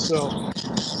 guys. So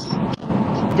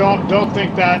don't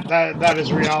think that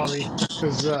is reality,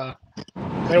 because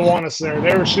they want us there.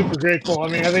 They were super grateful. I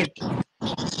mean, I think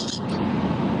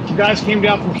you guys came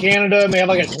down from Canada and they had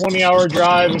like a 20-hour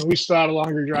drive, and we still had a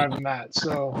longer drive than that.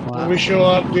 So when we show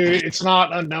up, dude, it's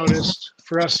not unnoticed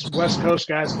for us West Coast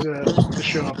guys to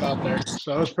show up out there.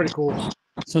 So it was pretty cool.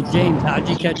 So James, how'd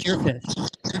you catch your fish?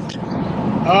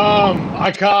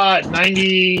 I caught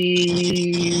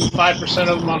 95%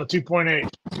 of them on a 2.8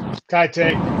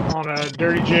 Kitech on a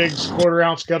Dirty Jigs 1/4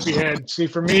 ounce guppy head. See,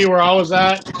 for me, where I was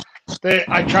at,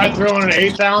 I tried throwing an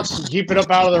 1/8 ounce to keep it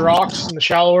up out of the rocks in the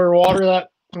shallower water that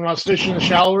when I was fishing the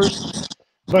shallowers,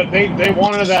 but they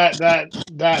wanted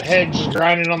that head just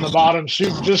grinding on the bottom,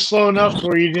 shoot just slow enough to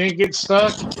where you didn't get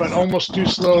stuck, but almost too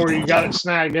slow where you got it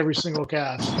snagged every single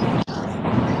cast.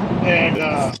 And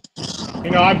you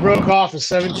know, I broke off a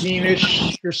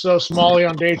 17-ish or so smallie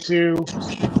on day 2.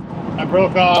 I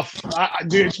broke off.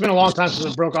 Dude, it's been a long time since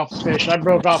I broke off a fish. I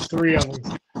broke off 3 of them.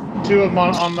 2 of them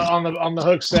on the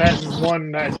hook set, and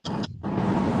 1 that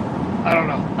I don't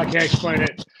know. I can't explain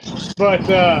it. But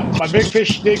my big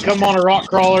fish did come on a rock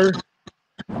crawler,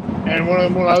 and one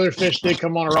of the other fish did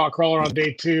come on a rock crawler on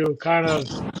day 2. Kind of,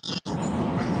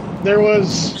 there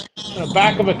was a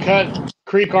back of a cut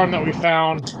creek arm that we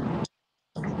found.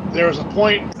 There was a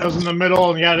point that was in the middle,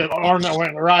 and you had an arm that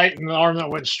went right and an arm that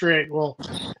went straight. Well,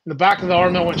 in the back of the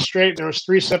arm that went straight, there was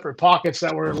 3 separate pockets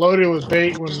that were loaded with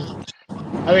bait. When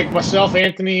I think myself,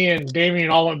 Anthony, and Damian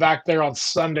all went back there on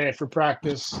Sunday for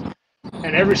practice,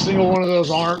 and every single one of those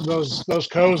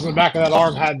coves in the back of that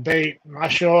arm had bait. And I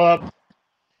show up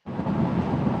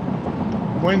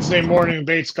Wednesday morning, and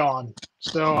bait's gone.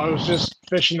 So I was just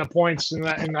fishing the points in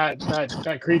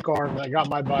that creek arm that got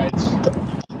my bites.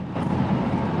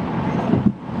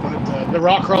 The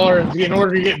rock crawler, in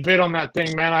order to get bit on that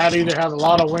thing, man, I had to either have a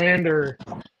lot of wind, or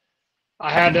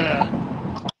I had to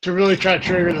really try to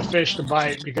trigger the fish to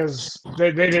bite, because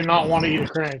they did not want to eat a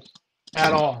crank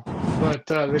at all. But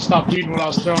they stopped eating what I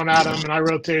was throwing at them, and I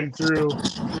rotated through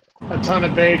a ton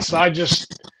of baits. So I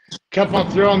just kept on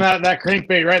throwing that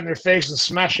crankbait right in their face and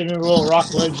smashing into the little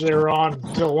rock ledge they were on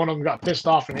until one of them got pissed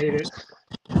off and ate it.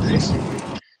 Basically.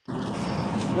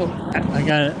 Well, I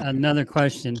got another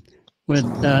question.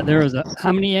 There was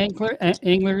how many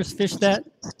anglers fished that?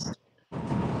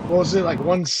 What was it, like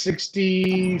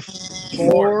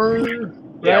 164? Right?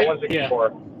 Yeah, 164.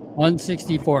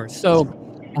 164. So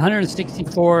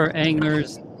 164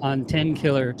 anglers on 10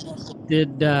 killer.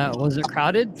 Was it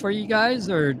crowded for you guys,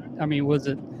 or I mean, were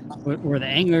the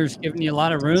anglers giving you a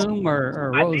lot of room,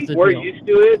 or what was the we're deal? used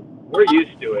to it. We're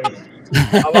used to it.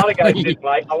 A lot of guys didn't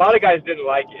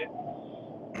like it.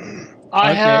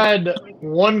 I had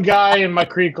one guy in my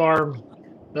creek arm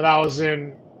that I was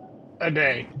in a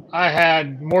day. I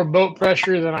had more boat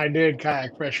pressure than I did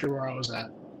kayak pressure where I was at.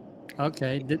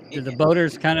 Okay. Did the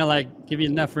boaters kind of like give you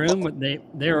enough room? But they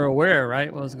were aware, right,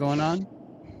 what was going on?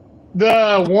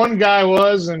 The one guy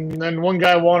was, and then one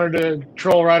guy wanted to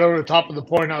troll right over the top of the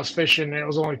point I was fishing, and it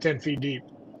was only 10 feet deep.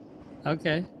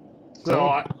 Okay. So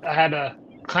Cool. I had to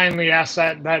kindly ask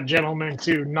that gentleman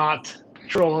to not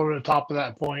troll over the top of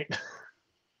that point.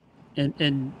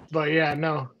 But yeah,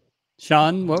 no.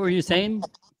 Sean, what were you saying?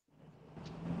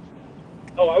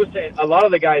 Oh, I was saying a lot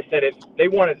of the guys said they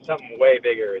wanted something way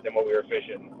bigger than what we were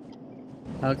fishing.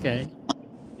 Okay.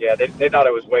 Yeah, they thought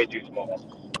it was way too small.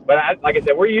 But like I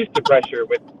said, we're used to pressure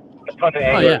with a ton of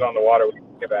anglers on the water with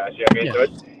bass. You know what I mean? So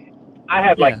I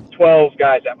had like 12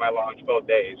 guys at my launch both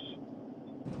days.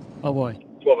 Oh boy.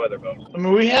 12 other boats. I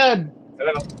mean, we had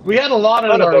a lot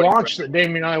at our launch that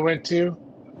Damian and I went to.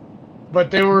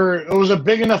 but it was a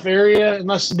big enough area.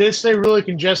 Unless did it stay really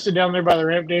congested down there by the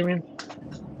ramp, Damian?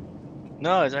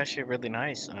 No, it's actually really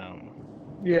nice.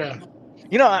 Yeah.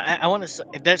 You know, I want to say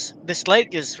this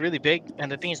lake is really big, and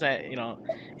the thing is that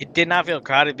it did not feel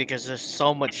crowded because there's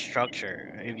so much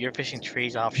structure. If you're fishing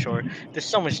trees offshore, there's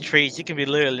so much trees. You can be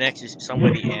literally next to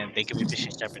somebody, and they could be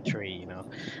fishing separate tree.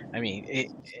 I mean,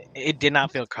 it did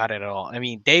not feel crowded at all. I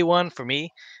mean, day one for me,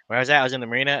 where I was in the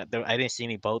marina. I didn't see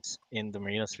any boats in the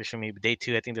marinas fishing me. But day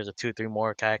two, I think there's 2 or 3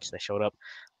 more kayaks that showed up.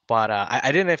 But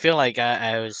I didn't feel like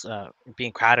I was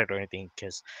being crowded or anything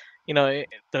because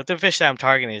the fish that I'm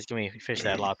targeting is going to be fish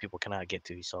that a lot of people cannot get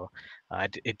to. So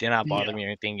it did not bother me or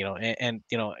anything. And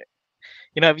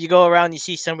if you go around, you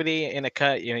see somebody in a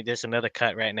cut, there's another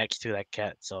cut right next to that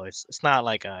cut. So it's not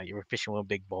like you were fishing with a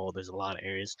big bowl. There's a lot of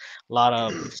areas, a lot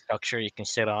of structure you can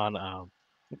sit on.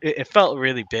 It felt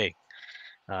really big.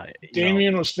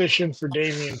 Damian was fishing for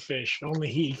Damian fish. Only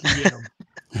he can get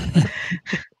them.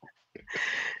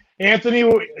 Anthony,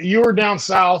 you were down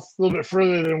south a little bit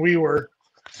further than we were.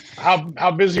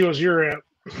 How busy was your ramp?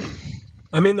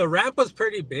 I mean, the ramp was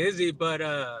pretty busy, but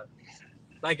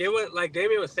like it was like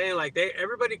Damian was saying, like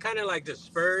everybody kind of like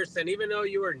dispersed, and even though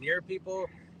you were near people,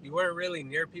 you weren't really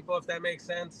near people, if that makes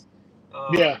sense.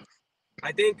 Yeah.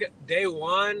 I think day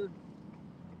one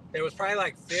there was probably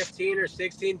like 15 or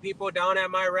 16 people down at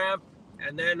my ramp,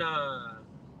 and then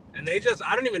and they just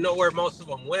I don't even know where most of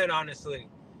them went, honestly,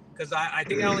 because I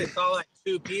think I only saw like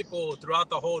 2 people throughout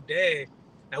the whole day,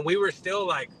 and we were still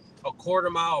like a quarter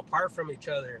mile apart from each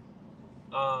other.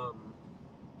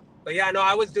 But yeah, no,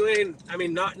 I was doing. I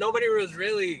mean, nobody was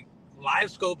really live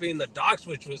scoping the docks,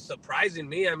 which was surprising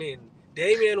me. I mean,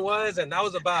 Damian was, and that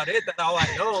was about it. That's all I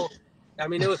know. I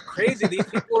mean, it was crazy. These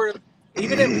people were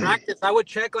even in practice. I would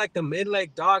check like the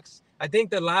mid-lake docks. I think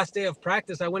the last day of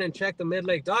practice, I went and checked the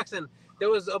mid-lake docks, and there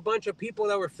was a bunch of people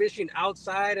that were fishing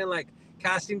outside and like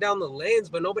casting down the lanes,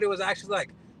 but nobody was actually like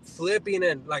flipping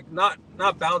and like not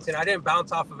bouncing. I didn't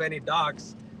bounce off of any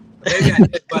docks. Maybe I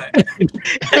did, but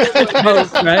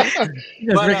boats, right?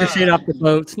 Just ricochet off the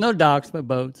boats. No docks, but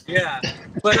boats. Yeah,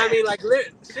 but I mean, like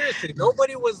seriously,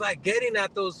 nobody was like getting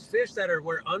at those fish that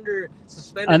were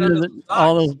suspended under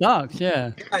all those docks.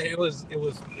 Yeah, it was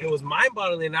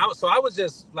mind-boggling out. So I was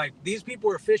just like, these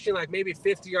people were fishing like maybe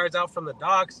 50 yards out from the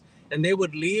docks, and they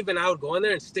would leave, and I would go in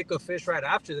there and stick a fish right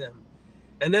after them.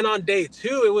 And then on day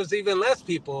 2, it was even less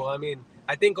people. I mean,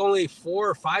 I think only 4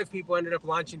 or 5 people ended up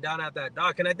launching down at that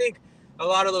dock. And I think a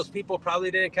lot of those people probably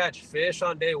didn't catch fish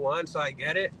on day 1, so I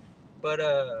get it. But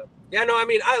yeah, no, I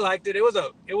mean, I liked it. It was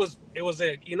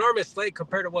an enormous lake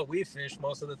compared to what we fish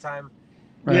most of the time.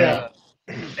 Yeah.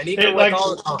 And even with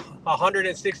all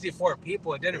 164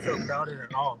 people, it didn't feel crowded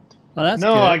at all. Well, that's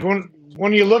no, good. like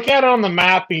when you look at it on the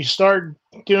map and you start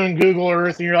doing Google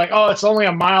Earth and you're like, oh, it's only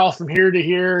a mile from here to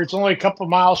here. It's only a couple of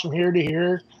miles from here to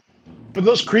here. But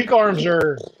those creek arms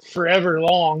are forever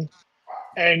long,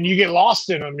 and you get lost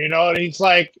in them, And it's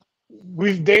like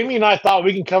Damian and I thought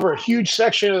we can cover a huge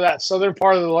section of that southern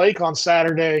part of the lake on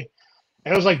Saturday.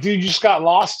 And it was like, dude, you just got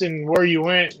lost in where you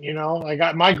went, I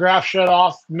got my graph shut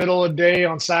off middle of the day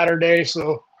on Saturday,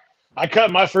 so I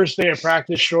cut my first day of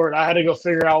practice short. I had to go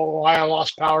figure out why I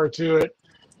lost power to it.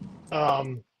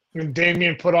 And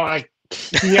Damian put on,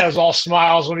 he has all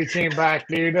smiles when he came back,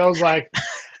 dude. I was like,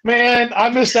 man, I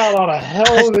missed out on a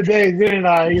hell of a day, didn't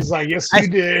I? He's like, yes, you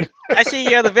did. I see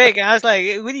you on the bank, and I was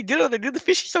like, what are you doing? The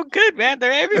fish is so good, man.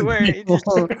 They're everywhere.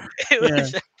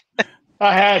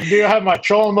 I had my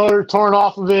trolling motor torn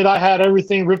off of it. I had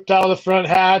everything ripped out of the front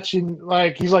hatch, and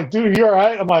he's like, dude, you all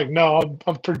right? I'm like, no,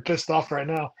 I'm pretty pissed off right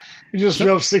now. You just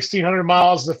drove 1,600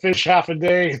 miles to fish half a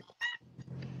day.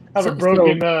 Have a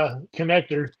broken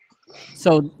connector.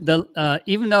 So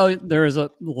even though there is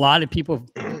a lot of people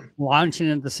launching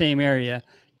in the same area,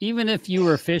 even if you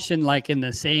were fishing like in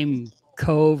the same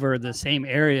cove or the same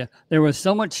area, there was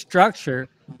so much structure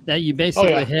that you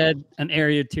basically had an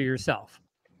area to yourself,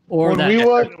 or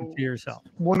to yourself.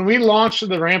 When we launched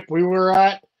the ramp we were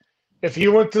at, if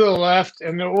you went to the left,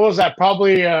 and what was that,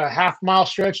 probably a half-mile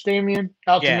stretch, Damian,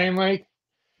 out to Main Lake,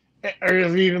 or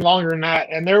even longer than that,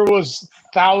 and there was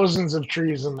thousands of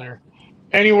trees in there.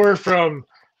 Anywhere from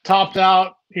topped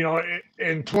out,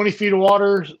 in 20 feet of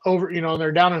water over,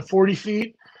 they're down in 40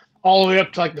 feet, all the way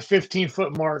up to like the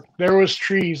 15-foot mark. There was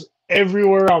trees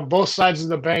everywhere on both sides of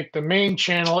the bank. The main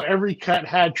channel, every cut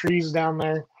had trees down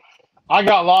there. I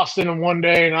got lost in them one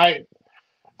day, and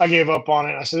I gave up on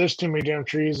it. I said, there's too many damn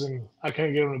trees, and I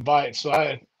couldn't get them to bite. So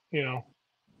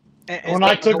when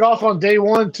I took off on day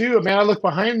 1 too, man, I looked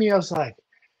behind me. I was like,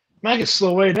 man, I can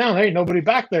slow way down. Hey, nobody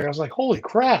back there. I was like, holy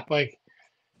crap.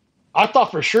 I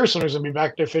thought for sure somebody's going to be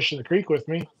back there fishing the creek with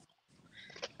me.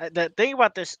 The thing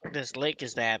about this lake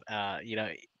is that you know,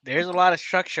 there's a lot of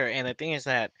structure, and the thing is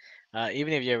that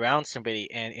even if you're around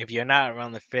somebody and if you're not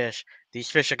around the fish, these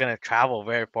fish are gonna travel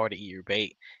very far to eat your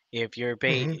bait. If your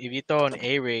bait, if you throw an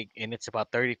A rig and it's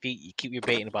about 30 feet, you keep your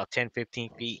bait in about 10, 15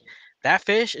 feet. That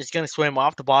fish is gonna swim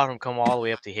off the bottom, come all the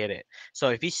way up to hit it. So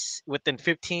if he's within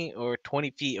 15 or 20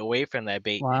 feet away from that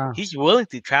bait, Wow. he's willing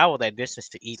to travel that distance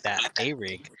to eat that A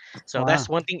rig. So that's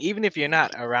Wow. one thing. Even if you're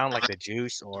not around like the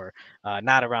juice or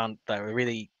not around the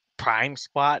really prime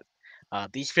spot,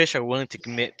 these fish are willing to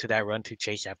commit to that run to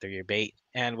chase after your bait.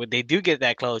 And when they do get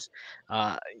that close,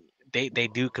 uh, they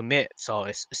do commit. So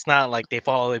it's not like they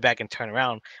fall all the way back and turn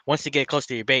around. Once they get close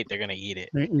to your bait, they're gonna eat it.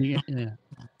 Yeah.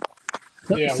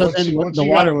 So, Yeah, so then once the you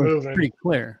got water it was moving. pretty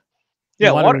clear.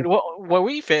 Yeah, water where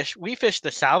we fish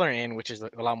the southern end, which is a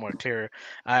lot more clearer.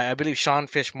 I believe Sean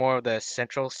fished more of the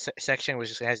central section,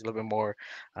 which has a little bit more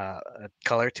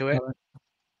color to it.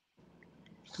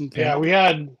 Okay. Yeah, we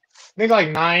had I think like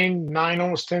 9,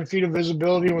 almost 10 feet of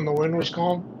visibility when the wind was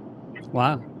calm.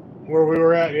 Wow. Where we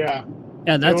were at, yeah.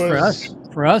 Yeah, that's for us.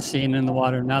 For us seeing in the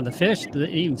water. Now the fish, they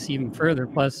even see even further.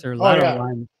 Plus their lateral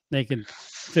line, they can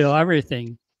feel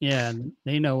everything. Yeah, and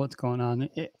they know what's going on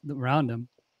around them.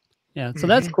 Yeah, so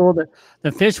that's cool. That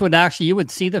the fish would actually, you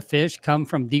would see the fish come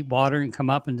from deep water and come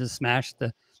up and just smash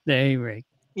the A rig.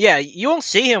 Yeah, you won't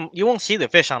see him. You won't see the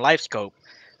fish on live scope.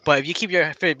 But if you keep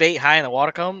your bait high in the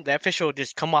water column, that fish will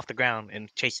just come off the ground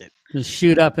and chase it. Just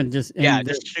shoot up and just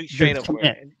just shoot straight up.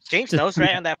 James knows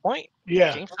right on that point.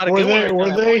 Yeah. James had a good one right on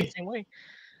that point, same way.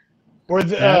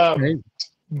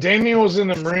 Damian was in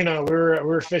the marina. We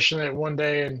were fishing it one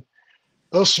day, and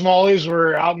those smallies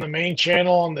were out in the main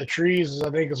channel on the trees, I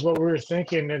think is what we were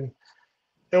thinking. And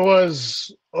it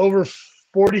was over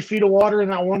 40 feet of water in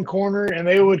that one corner, and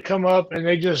they would come up and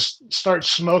they just start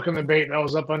smoking the bait that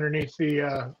was up underneath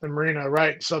the marina,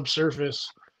 right subsurface.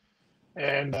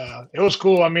 And it was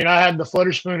cool. I mean, I had the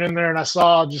flutter spoon in there, and I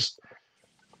saw just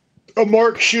a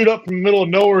mark shoot up from the middle of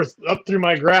nowhere up through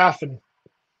my graph, and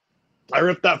I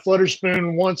ripped that flutter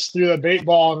spoon once through the bait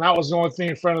ball, and that was the only thing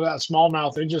in front of that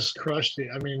smallmouth. They just crushed it.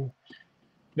 I mean,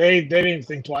 they didn't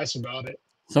think twice about it.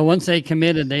 So once they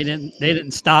committed, they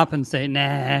didn't stop and say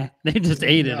nah. They just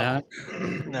ate it, huh?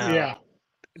 No. Yeah.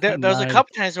 There was a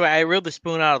couple times where I reeled the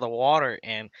spoon out of the water,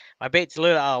 and my bait's a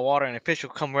little out of the water, and a fish will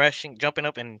come rushing, jumping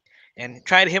up, and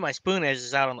try to hit my spoon as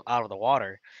it's out of the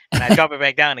water, and I drop it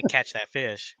back down and catch that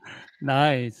fish.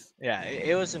 Nice. Yeah,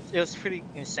 it was pretty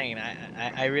insane.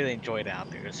 I really enjoyed it out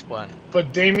there. It was fun.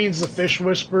 But Damien's the fish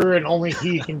whisperer, and only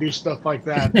he can do stuff like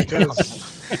that,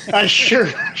 because I sure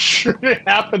it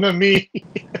happened to me.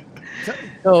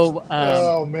 So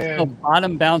oh man, so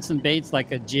bottom bouncing baits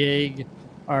like a jig,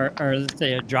 or let's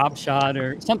say a drop shot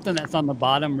or something that's on the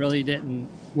bottom really didn't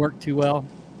work too well.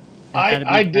 I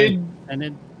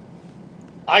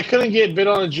couldn't get bit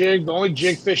on a jig. The only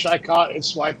jig fish I caught, it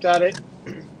swiped at it,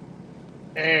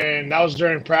 and that was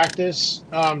during practice.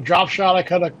 Drop shot, I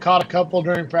could have caught a couple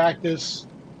during practice,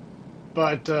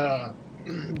 but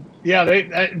yeah,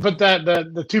 but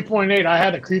the 2.8, I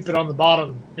had to creep it on the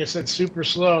bottom. It said super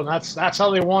slow, and that's how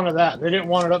they wanted that. They didn't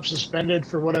want it up suspended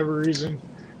for whatever reason.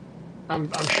 I'm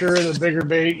sure the bigger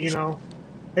bait, you know,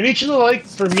 and each of the lake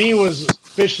for me was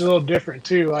fished a little different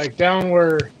too. Like down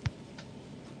where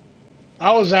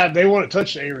I was at, they wouldn't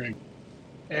touch the A-rig.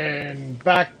 And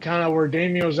back kind of where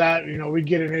Damian was at, you know, we'd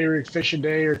get an A-rig fish a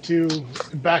day or two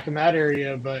back in that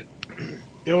area. But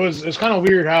it was kind of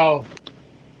weird how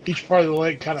each part of the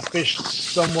lake kind of fished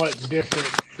somewhat different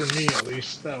for me, at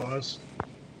least. That was.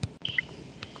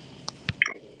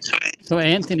 So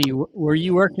Anthony, were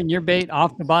you working your bait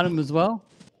off the bottom as well?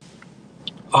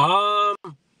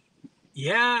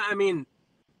 Yeah, I mean,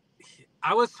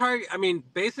 I was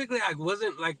basically I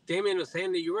wasn't, like Damian was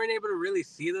saying, that you weren't able to really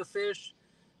see the fish.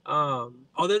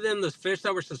 Other than the fish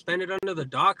that were suspended under the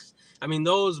docks, I mean,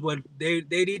 those they'd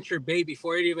eat your bait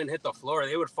before it even hit the floor.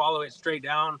 They would follow it straight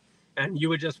down, and you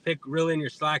would just reel in your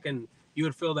slack, and you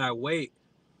would feel that weight.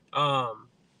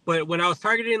 But when I was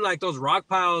targeting like those rock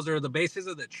piles or the bases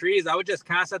of the trees, I would just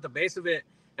cast at the base of it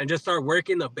and just start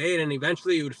working the bait, and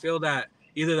eventually you would feel that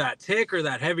either that tick or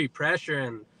that heavy pressure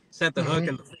and set the hook,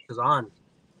 and the fish is on.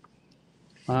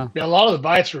 Wow. Yeah, a lot of the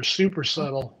bites were super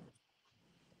subtle.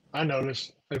 I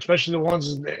noticed, especially the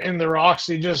ones in the rocks.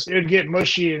 It'd get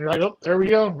mushy, and like, oh, there we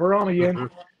go, we're on again.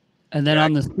 And then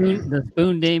on the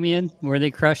spoon, Damian, were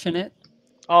they crushing it?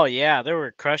 Oh yeah, they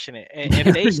were crushing it. And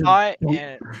if they saw it,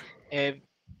 and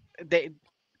if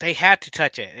they had to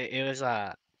touch it, it was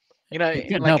You know,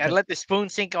 couldn't like help I it. let the spoon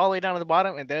sink all the way down to the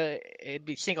bottom, and then it'd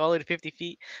be sink all the way to 50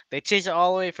 feet. They chase it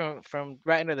all the way from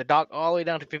right under the dock all the way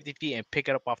down to 50 feet and pick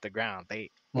it up off the ground. They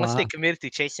once they Wow. committed to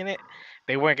chasing it,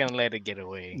 they weren't gonna let it get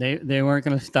away. They weren't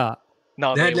gonna stop.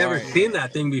 No, They they had never weren't. seen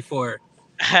that thing before.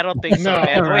 I don't think so, No.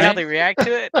 man. The way how Right? they react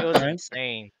to it, it was Right?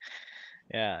 insane.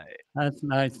 Yeah, That's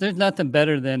nice. There's nothing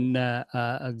better than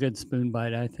a good spoon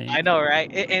bite, I think. I know, right?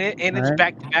 And it's Right?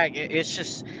 back to back. It's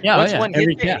just Yeah, oh once yeah, one hits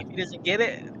every it, cat. if he doesn't get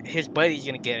it, his buddy's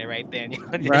gonna get it right then. You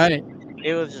know, Right,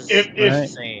 it was just If right.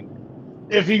 insane.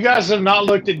 if you guys have not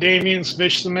looked at Damian's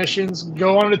fish submissions,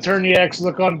 go on to Tourney X,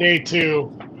 look on day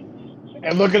 2,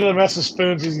 and look at the mess of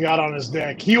spoons he's got on his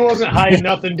deck. He wasn't hiding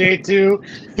nothing day 2.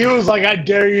 He was like, "I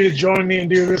dare you to join me and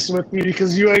do this with me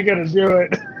because you ain't gonna do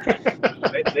it."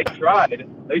 They tried.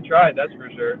 They tried. That's for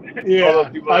sure. All those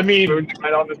Yeah, people I that mean, spooned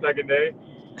right on the second day.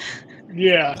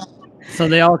 yeah, So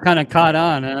they all kind of caught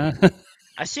on, huh?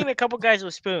 I seen a couple guys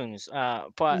with spoons,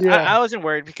 but yeah. I wasn't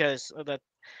worried because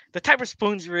the type of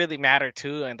spoons really matter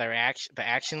too, and the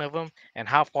action of them, and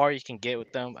how far you can get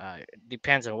with them.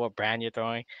 Depends on what brand you're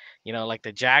throwing. You know, like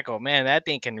the Jackal, man, that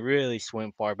thing can really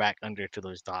swim far back under to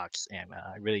those docks and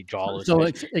really draw those So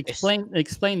fish. It's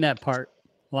explain that part.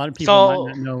 A lot of people might so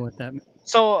not know what that.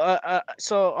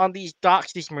 so on these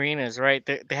docks, these marinas, right?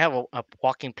 They have a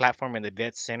walking platform in the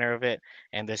dead center of it,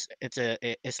 and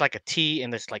it's like a T,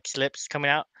 and there's like slips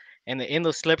coming out, and in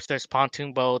those slips there's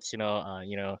pontoon boats,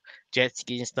 jet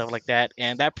skis and stuff like that,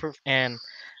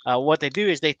 what they do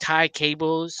is they tie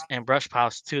cables and brush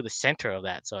piles to the center of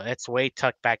that, so it's way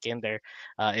tucked back in there.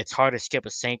 It's hard to skip a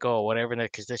Senko or whatever there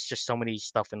because there's just so many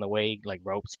stuff in the way, like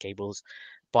ropes, cables.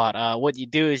 But what you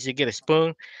do is you get a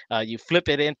spoon, you flip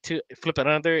it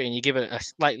under, and you give it a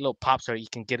slight little pop so you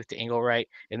can get it to angle right,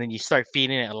 and then you start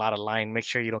feeding it a lot of line. Make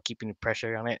sure you don't keep any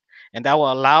pressure on it, and that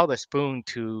will allow the spoon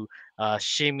to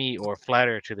shimmy or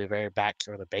flutter to the very back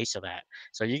or the base of that.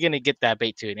 So you're gonna get that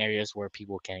bait to in areas where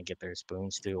people can't get their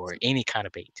spoons to, or any kind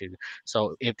of bait to.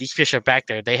 So if these fish are back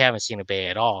there, they haven't seen a bait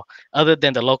at all, other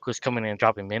than the locals coming in and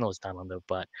dropping minnows down on them.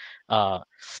 But uh,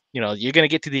 you're gonna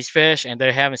get to these fish and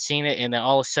they haven't seen it, and then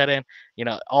all of a sudden,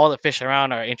 all the fish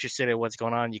around are interested in what's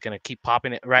going on. You're gonna keep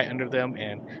popping it right under them,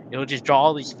 and it'll just draw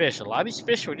all these fish. A lot of these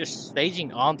fish were just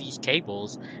staging on these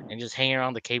cables and just hanging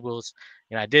around the cables.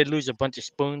 I did lose a bunch of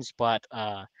spoons, but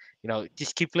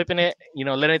just keep flipping it.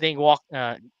 Let anything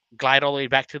glide all the way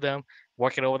back to them.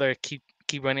 Work it over there. Keep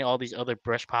running all these other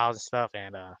brush piles and stuff,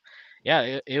 and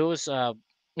yeah, it was.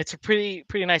 It's a pretty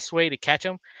nice way to catch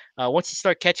them. Once you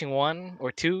start catching one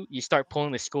or two, you start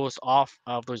pulling the schools off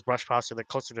of those brush piles so they're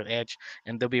closer to the edge,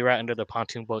 and they'll be right under the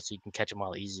pontoon boat, so you can catch them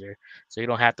all easier. So you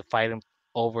don't have to fight them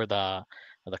over the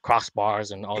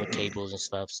crossbars and all the cables and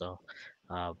stuff. So,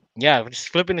 yeah, just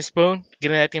flipping the spoon,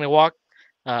 getting that thing to walk,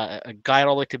 guide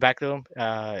all the way to back of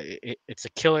them. It's a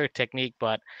killer technique,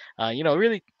 but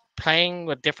really playing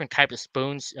with different types of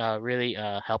spoons really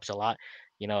helps a lot.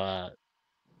 You know,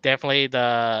 definitely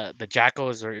the Jackal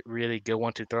is a really good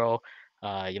one to throw.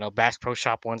 Bass Pro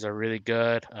Shop ones are really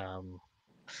good.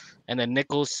 And then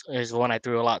Nichols is the one I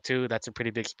threw a lot too. That's a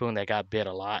pretty big spoon that got bit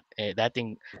a lot. That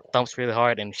thing thumps really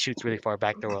hard and shoots really far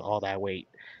back there with all that weight.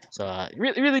 So it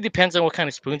really depends on what kind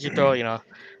of spoons you throw,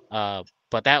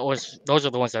 But those are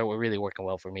the ones that were really working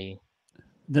well for me.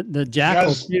 The You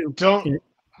Jackal guys too. don't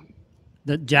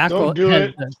The Jackal do has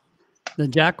it. the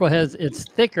Jackal has it's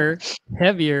thicker,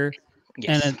 heavier,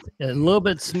 Yes. and it's a little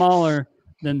bit smaller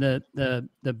than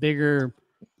the bigger,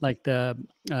 like the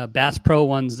Bass Pro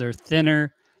ones. They're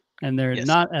thinner and they're Yes.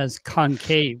 not as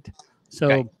concaved. So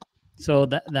Right. so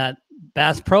that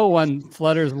Bass Pro one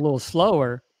flutters a little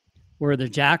slower, where the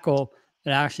Jackal, it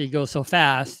actually goes so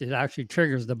fast it actually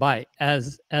triggers the bite,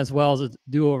 as well as the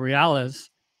Duo Realis.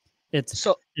 It's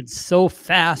So so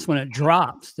fast when it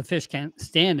drops, the fish can't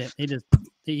stand it.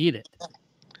 They eat it.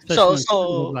 Especially so when it's a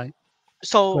little so bite.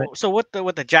 So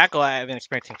with the Jackal, I've been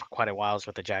experiencing for quite a while is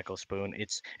with the Jackal spoon.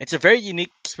 It's a very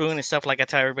unique spoon and stuff. Like I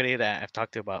tell everybody that I've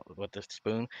talked to about with the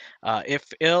spoon, it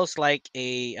feels like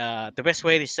the best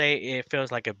way to say it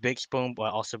feels like a big spoon,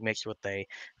 but also mixed with a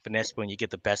finesse spoon. You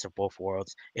get the best of both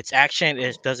worlds. Its action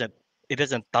it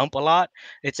doesn't thump a lot.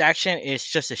 Its action is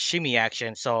just a shimmy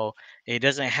action, so it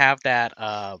doesn't have that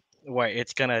where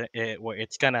it's gonna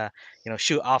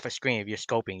shoot off a screen if you're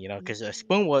scoping, because a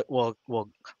spoon will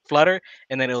flutter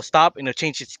and then it'll stop and it'll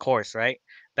change its course, right?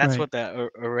 That's what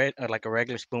like a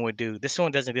regular spoon would do. This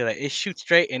one doesn't do that. It shoots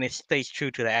straight and it stays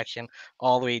true to the action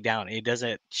all the way down. It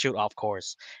doesn't shoot off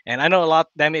course. And I know a lot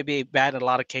that may be bad in a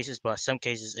lot of cases, but some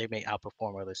cases it may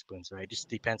outperform other spoons, right? It just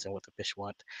depends on what the fish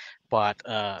want. But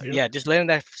yeah, just letting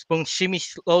that spoon shimmy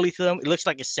slowly to them. It looks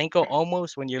like a Senko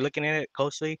almost when you're looking at it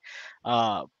closely.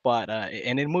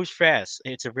 And it moves fast.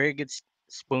 It's a very good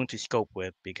spoon to scope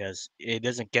with because it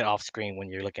doesn't get off screen when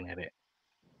you're looking at it.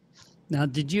 Now,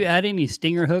 did you add any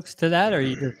stinger hooks to that, or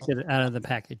you just get it out of the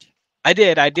package? I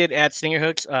did add stinger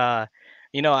hooks.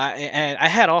 You know, I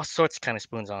had all sorts of kind of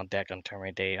spoons on deck on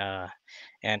tournament day.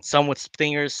 And some with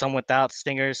stingers, some without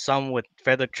stingers, some with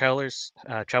feathered trebles,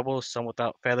 some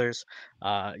without feathers.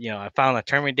 You know, I found on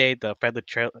tournament day the feathered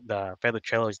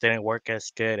trailers didn't work as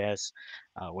good as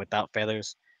without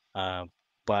feathers. And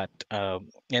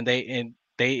they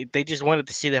just wanted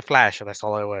to see the flash, so that's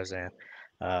all it was. And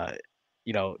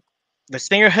you know, the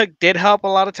stinger hook did help a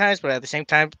lot of times, but at the same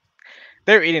time,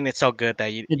 they're eating it so good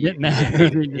that it didn't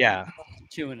matter. Yeah,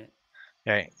 chewing it.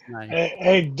 Right. Nice.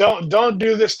 Hey, don't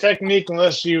do this technique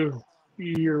unless you're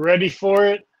ready for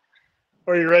it,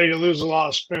 or you're ready to lose a lot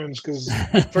of spoons. Because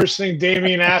first thing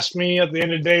Damian asked me at the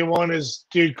end of day one is,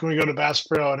 "Dude, can we go to Bass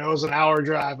Pro?" And it was an hour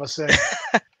drive. I said,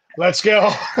 "Let's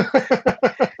go."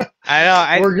 I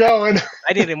know. We're going.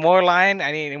 I needed more line.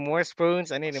 I needed more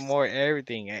spoons. I needed more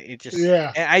everything. It just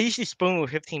yeah. And I usually spoon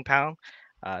with 15-pound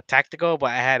tactical, but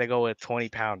I had to go with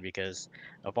 20-pound because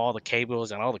of all the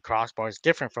cables and all the crossbars.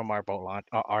 Different from our boat launch,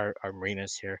 our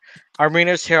marinas here. Our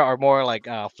marinas here are more like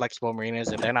flexible marinas,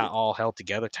 and they're not all held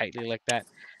together tightly like that.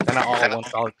 They're not all one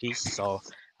solid piece, so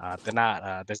they're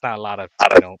not. There's not a lot of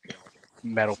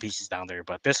metal pieces down there.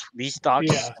 But these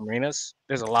docks marinas,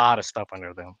 there's a lot of stuff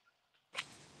under them.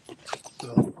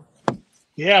 So,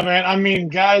 yeah, man. I mean,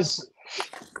 guys,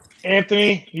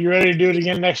 Anthony, you ready to do it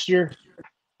again next year?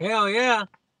 Hell yeah.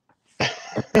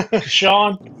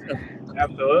 Sean?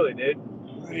 Absolutely, dude.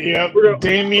 Yep. We're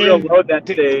Damian. gonna load that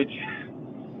stage.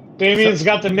 Damian's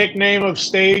got the nickname of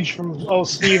Stage from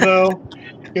Steve-O.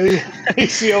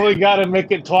 He's the only guy to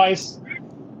make it twice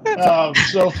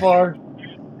so far.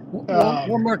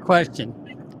 One more question.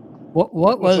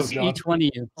 What was each one of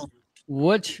you?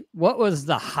 What was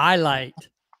the highlight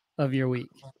of your week?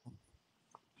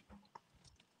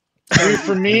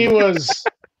 For me was,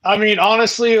 I mean,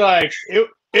 honestly, like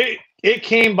it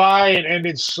came by and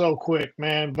ended so quick,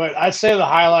 man. But I'd say the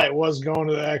highlight was going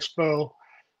to the expo,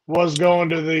 was going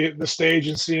to the stage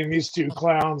and seeing these two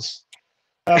clowns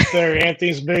up there.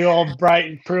 Anthony's big old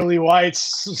bright pearly whites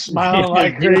smiling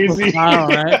like crazy. Smile,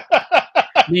 right?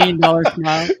 $1 million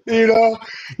smile. You know,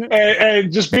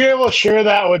 and just being able to share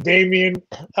that with Damian.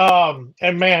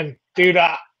 And man, dude,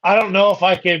 I don't know if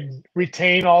I could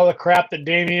retain all the crap that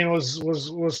Damian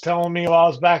was telling me while I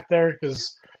was back there,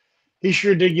 because he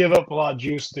sure did give up a lot of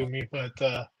juice to me. But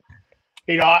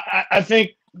you know, I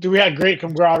think we had great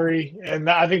camaraderie, and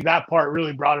I think that part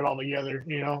really brought it all together.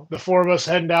 You know, the four of us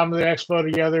heading down to the expo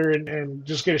together and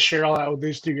just get to share all that with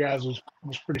these two guys was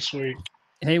pretty sweet.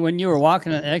 Hey, when you were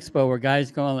walking at the expo, were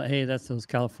guys going like, "Hey, that's those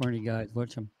California guys.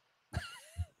 Watch them."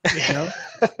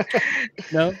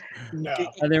 No.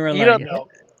 They were like, no.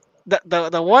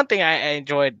 The one thing I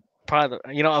enjoyed,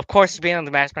 probably, of course, being on the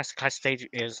Bassmaster Classic stage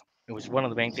it was one of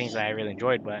the main things that I really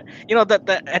enjoyed. But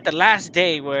at the last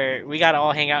day where we got to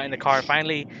all hang out in the car,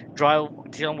 finally drive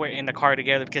somewhere in the car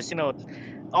together, because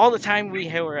all the time we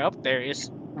were up there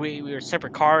we were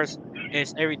separate cars.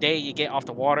 It's every day you get off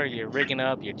the water, you're rigging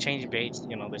up, you're changing baits,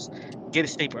 get to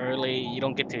sleep early, you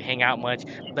don't get to hang out much.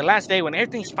 But the last day when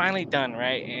everything's finally done,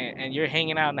 right, and you're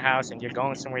hanging out in the house and you're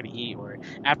going somewhere to eat, or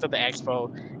after the expo,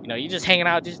 you're just hanging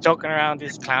out, just joking around,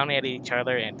 just clowning at each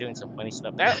other and doing some funny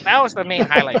stuff. That was the main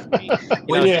highlight for me.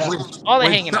 All the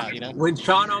hanging out, When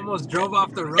Sean almost drove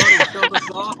off the road and killed us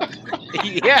all.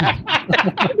 Yeah.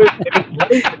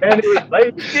 It was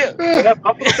late. That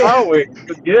Buffalo Wild Wings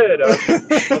was good. I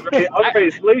was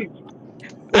ready to sleep.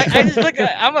 I just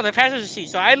I'm on the passenger seat,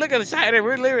 so I look at the side and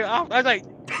we're literally off. I was like,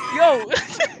 yo.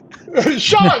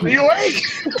 Sean, are you awake?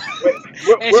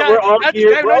 We're all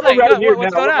here. We're all right here now.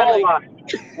 We're all live.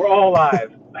 We're all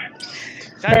live.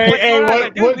 Hey,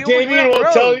 what Damian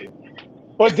won't tell you.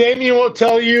 What Damian won't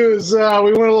tell you is we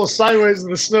went a little sideways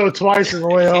in the snow twice on the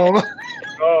way home.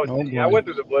 Oh, yeah, I went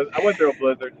through the blizzard. I went through a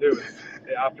blizzard too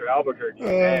after Albuquerque.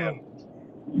 Man.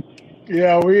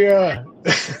 Yeah,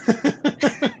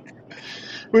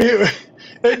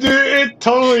 it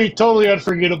totally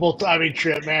unforgettable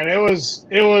trip, man. It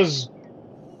was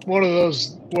one of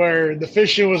those where the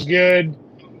fishing was good,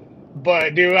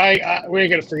 but dude, we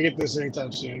ain't gonna forget this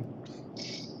anytime soon.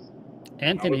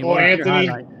 Anthony,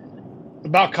 Anthony,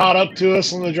 about caught up to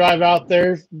us on the drive out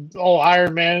there. Old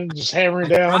Iron Man just hammering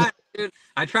down.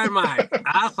 I tried my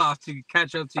ass off to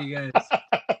catch up to you guys.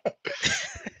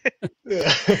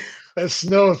 That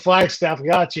snow and Flagstaff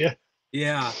got you.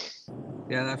 Yeah,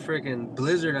 that freaking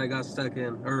blizzard I got stuck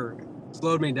in, or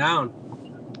slowed me down.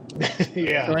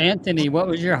 Yeah. So Anthony, what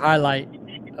was your highlight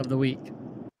of the week?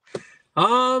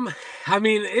 I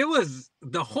mean, it was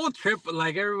the whole trip,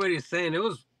 like everybody's saying, it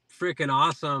was freaking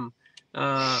awesome.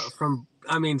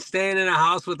 Staying in a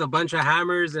house with a bunch of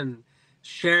hammers and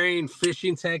sharing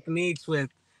fishing techniques with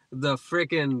the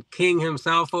freaking king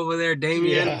himself over there,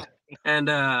 Damian. Yeah.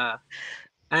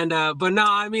 But no,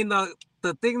 I mean,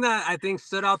 the thing that I think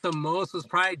stood out the most was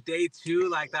probably day 2,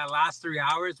 like that last 3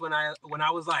 hours when I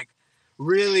was like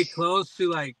really close to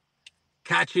like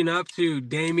catching up to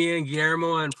Damian,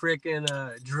 Guillermo, and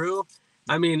freaking Drew.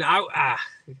 I mean,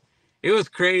 it was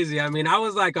crazy. I mean, I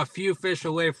was like a few fish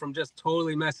away from just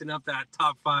totally messing up that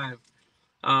top 5.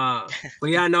 But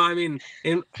yeah, no, I mean,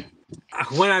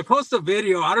 when I post a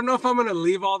video, I don't know if I'm gonna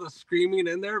leave all the screaming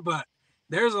in there, but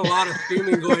there's a lot of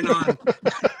screaming going on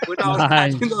when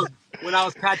I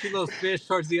was catching those fish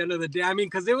towards the end of the day. I mean,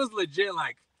 because it was legit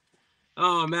like,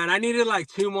 oh man, I needed like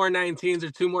 2 more 19s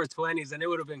or 2 more 20s, and it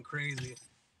would have been crazy.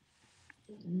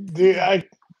 Dude,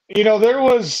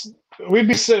 we'd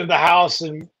be sitting at the house,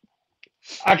 and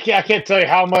I can't tell you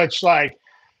how much like,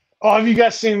 oh, have you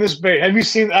guys seen this bait? Have you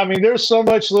seen? I mean, there's so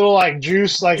much little like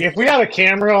juice. Like if we had a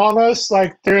camera on us,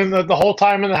 like during the whole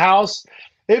time in the house,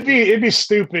 it'd be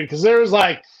stupid because there was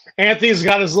like Anthony's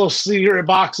got his little secret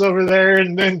box over there,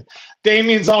 and then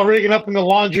Damian's all rigging up in the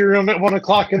laundry room at 1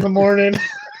 o'clock in the morning.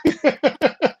 Dude,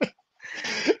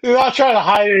 not trying to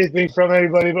hide anything from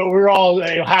anybody, but we were all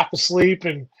half asleep,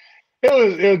 and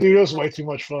it was way too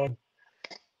much fun.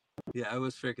 Yeah, it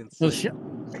was freaking sick.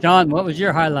 So, John, what was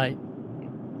your highlight?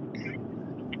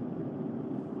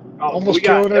 Almost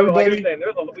killing everybody. Like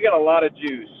we got a lot of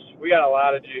juice.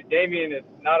 Damian is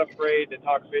not afraid to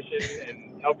talk fishing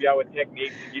and help you out with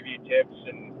techniques and give you tips,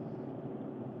 and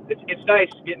it's nice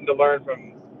getting to learn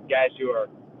from guys who are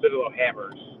little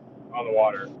hammers on the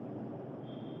water.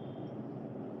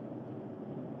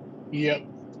 Yep.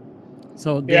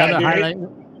 So the other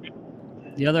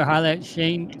highlight,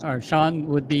 Sean,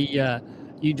 would be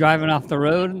you driving off the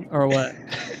road or what?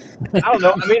 I don't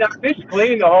know. I mean, I fished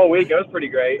clean the whole week. It was pretty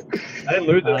great. I didn't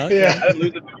lose it. I didn't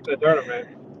lose it in the tournament.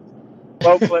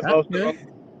 Both split most of them.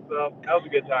 So that was a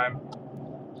good time.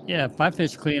 Yeah, if I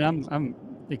fish clean, I'm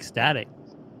ecstatic.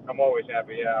 I'm always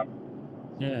happy. Yeah.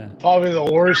 Yeah. Probably the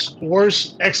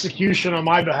worst execution on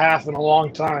my behalf in a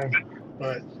long time,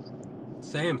 but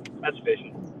same. That's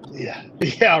fishing. Yeah.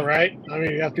 Yeah. Right. I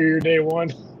mean, after your day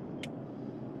 1.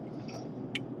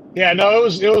 Yeah. No, it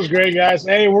was great, guys.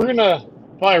 Hey, we're gonna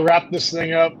probably wrap this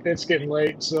thing up. It's getting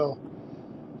late, so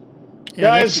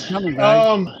guys.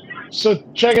 So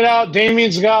check it out.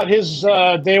 Damian's got his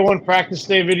day 1 practice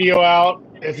day video out.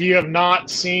 If you have not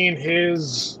seen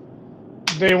his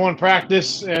day 1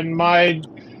 practice and my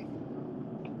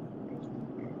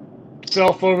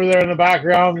self over there in the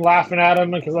background laughing at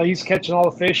him because he's catching all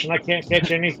the fish and I can't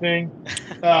catch anything.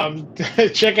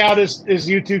 Check out his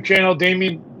YouTube channel,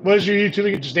 Damian. What is your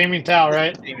YouTube? Just Damian Tao,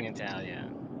 right? Damian Tao, yeah.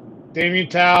 Damian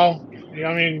Tao.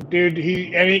 I mean, dude,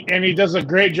 he does a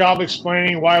great job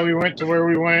explaining why we went to where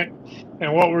we went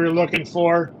and what we were looking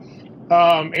for.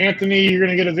 Anthony, you're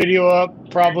gonna get a video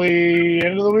up probably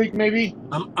end of the week, maybe.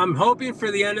 I'm hoping for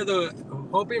the end of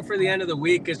the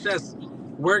week. It's just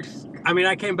works. I mean,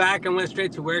 I came back and went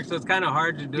straight to work, so it's kind of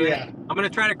hard to do it. I'm gonna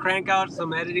try to crank out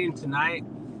some editing tonight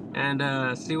and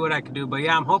see what I can do. But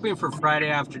yeah, I'm hoping for Friday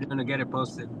afternoon to get it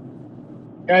posted.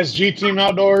 Guys, G Team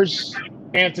Outdoors,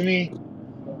 Anthony.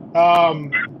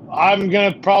 I'm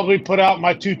gonna probably put out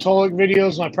my 2 Tolic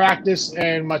videos, my practice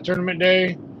and my tournament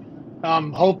day.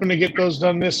 I'm hoping to get those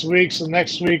done this week. So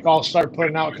next week I'll start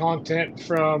putting out content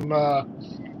from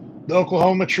the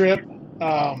Oklahoma trip.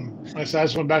 Like I said, I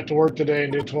just went back to work today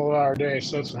and did a 12-hour day,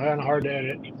 so it's kind of hard to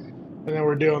edit. And then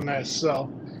we're doing this. So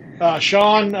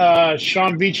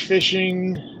Sean Beach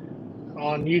Fishing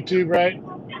on YouTube, right?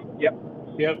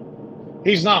 Yep.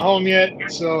 He's not home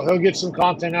yet, so he'll get some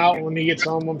content out when he gets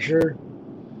home, I'm sure.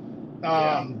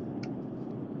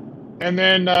 And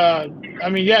then, I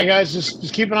mean, yeah, guys,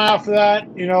 just keep an eye out for that.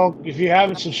 You know, if you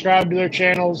haven't subscribed to their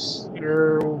channels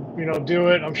or, do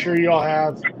it. I'm sure you all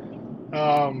have.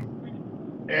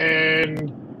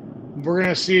 And we're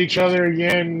going to see each other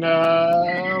again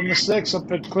on the 6th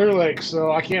up at Clearlake.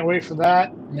 So I can't wait for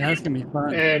that. Yeah, that's going to be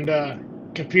fun.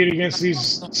 And compete against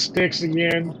these sticks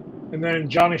again. And then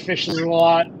Johnny fishes a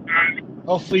lot.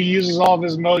 Hopefully he uses all of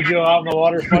his mojo out in the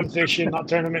water, fun fishing, not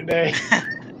tournament day.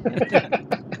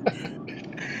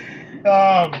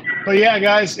 But yeah,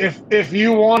 guys, if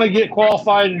you want to get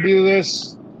qualified to do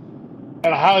this, I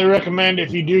highly recommend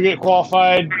if you do get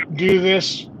qualified, do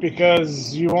this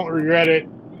because you won't regret it.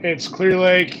 It's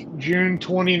Clearlake, June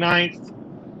 29th,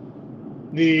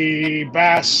 the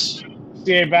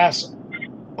CA Bass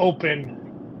Open.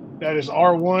 That is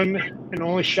our one and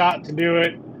only shot to do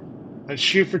it. Let's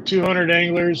shoot for 200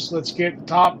 anglers. Let's get the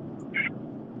top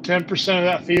 10% of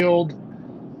that field.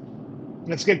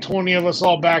 Let's get 20 of us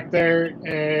all back there,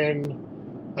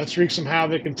 and let's wreak some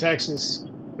havoc in Texas.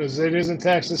 Because it is in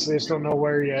Texas, they just don't know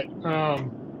where yet.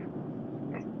 And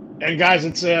guys,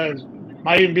 it's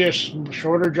might even be a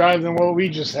shorter drive than what we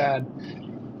just had.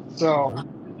 So,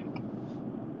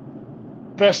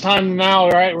 best time now,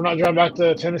 right? We're not driving back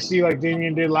to Tennessee like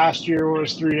Damian did last year, where it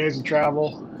was 3 days of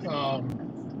travel.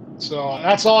 So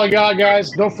that's all I got,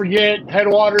 guys. Don't forget,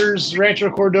 Headwaters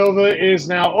Rancho Cordova is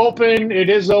now open. It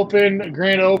is open.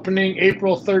 Grand opening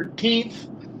April 13th.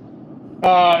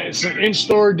 It's some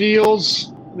in-store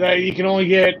deals that you can only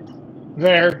get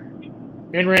there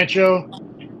in Rancho.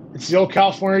 It's the old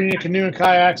California Canoe and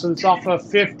Kayak, so it's off of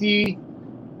 50. It's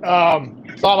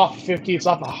not off of 50. It's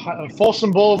off of Folsom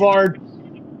Boulevard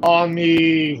on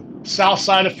the south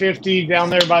side of 50,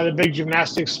 down there by the big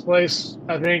gymnastics place,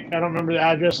 I think. I don't remember the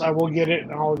address. I will get it,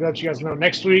 and I'll let you guys know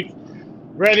next week.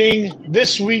 Reading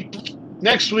this week,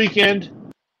 next weekend.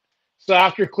 So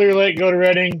after Clearlake, go to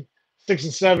Reading, 6th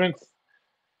and 7th.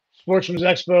 Sportsman's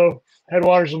Expo.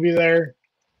 Headwaters will be there.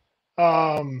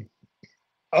 Other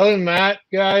than that,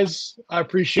 guys, I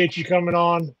appreciate you coming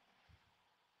on.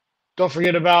 Don't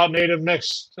forget about Native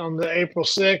next on the April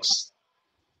 6th.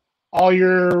 All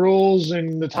your rules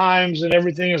and the times and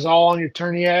everything is all on your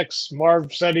Tourney X.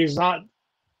 Marv said he's not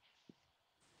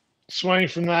swaying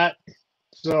from that.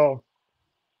 So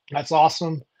that's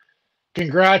awesome.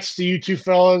 Congrats to you two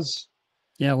fellas.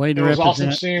 Yeah, way to It was represent.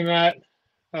 awesome seeing that.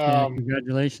 Yeah,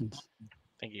 congratulations.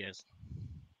 Thank you,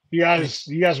 guys.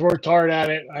 You guys worked hard at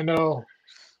it. I know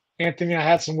Anthony, I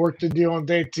had some work to do on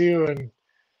day 2, and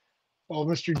well,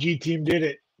 Mr. G Team did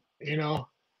it. You know,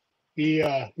 he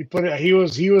put it. He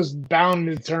was bound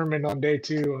and determined on day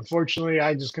 2. Unfortunately,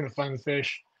 I just couldn't find the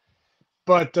fish,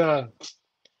 but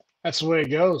that's the way it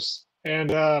goes.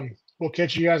 And we'll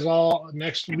catch you guys all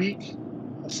next week,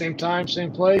 same time,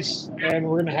 same place, and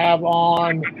we're gonna have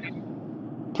on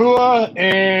Pua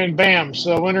and Bam.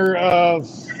 So winner of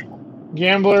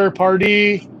Gambler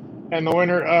Pardee and the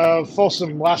winner of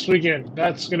Folsom last weekend.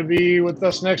 That's going to be with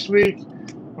us next week.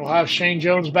 We'll have Shane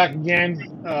Jones back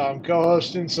again,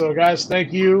 co-hosting. So, guys,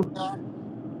 thank you,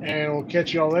 and we'll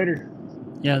catch you all later.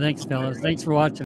 Yeah, thanks, fellas. Thanks for watching.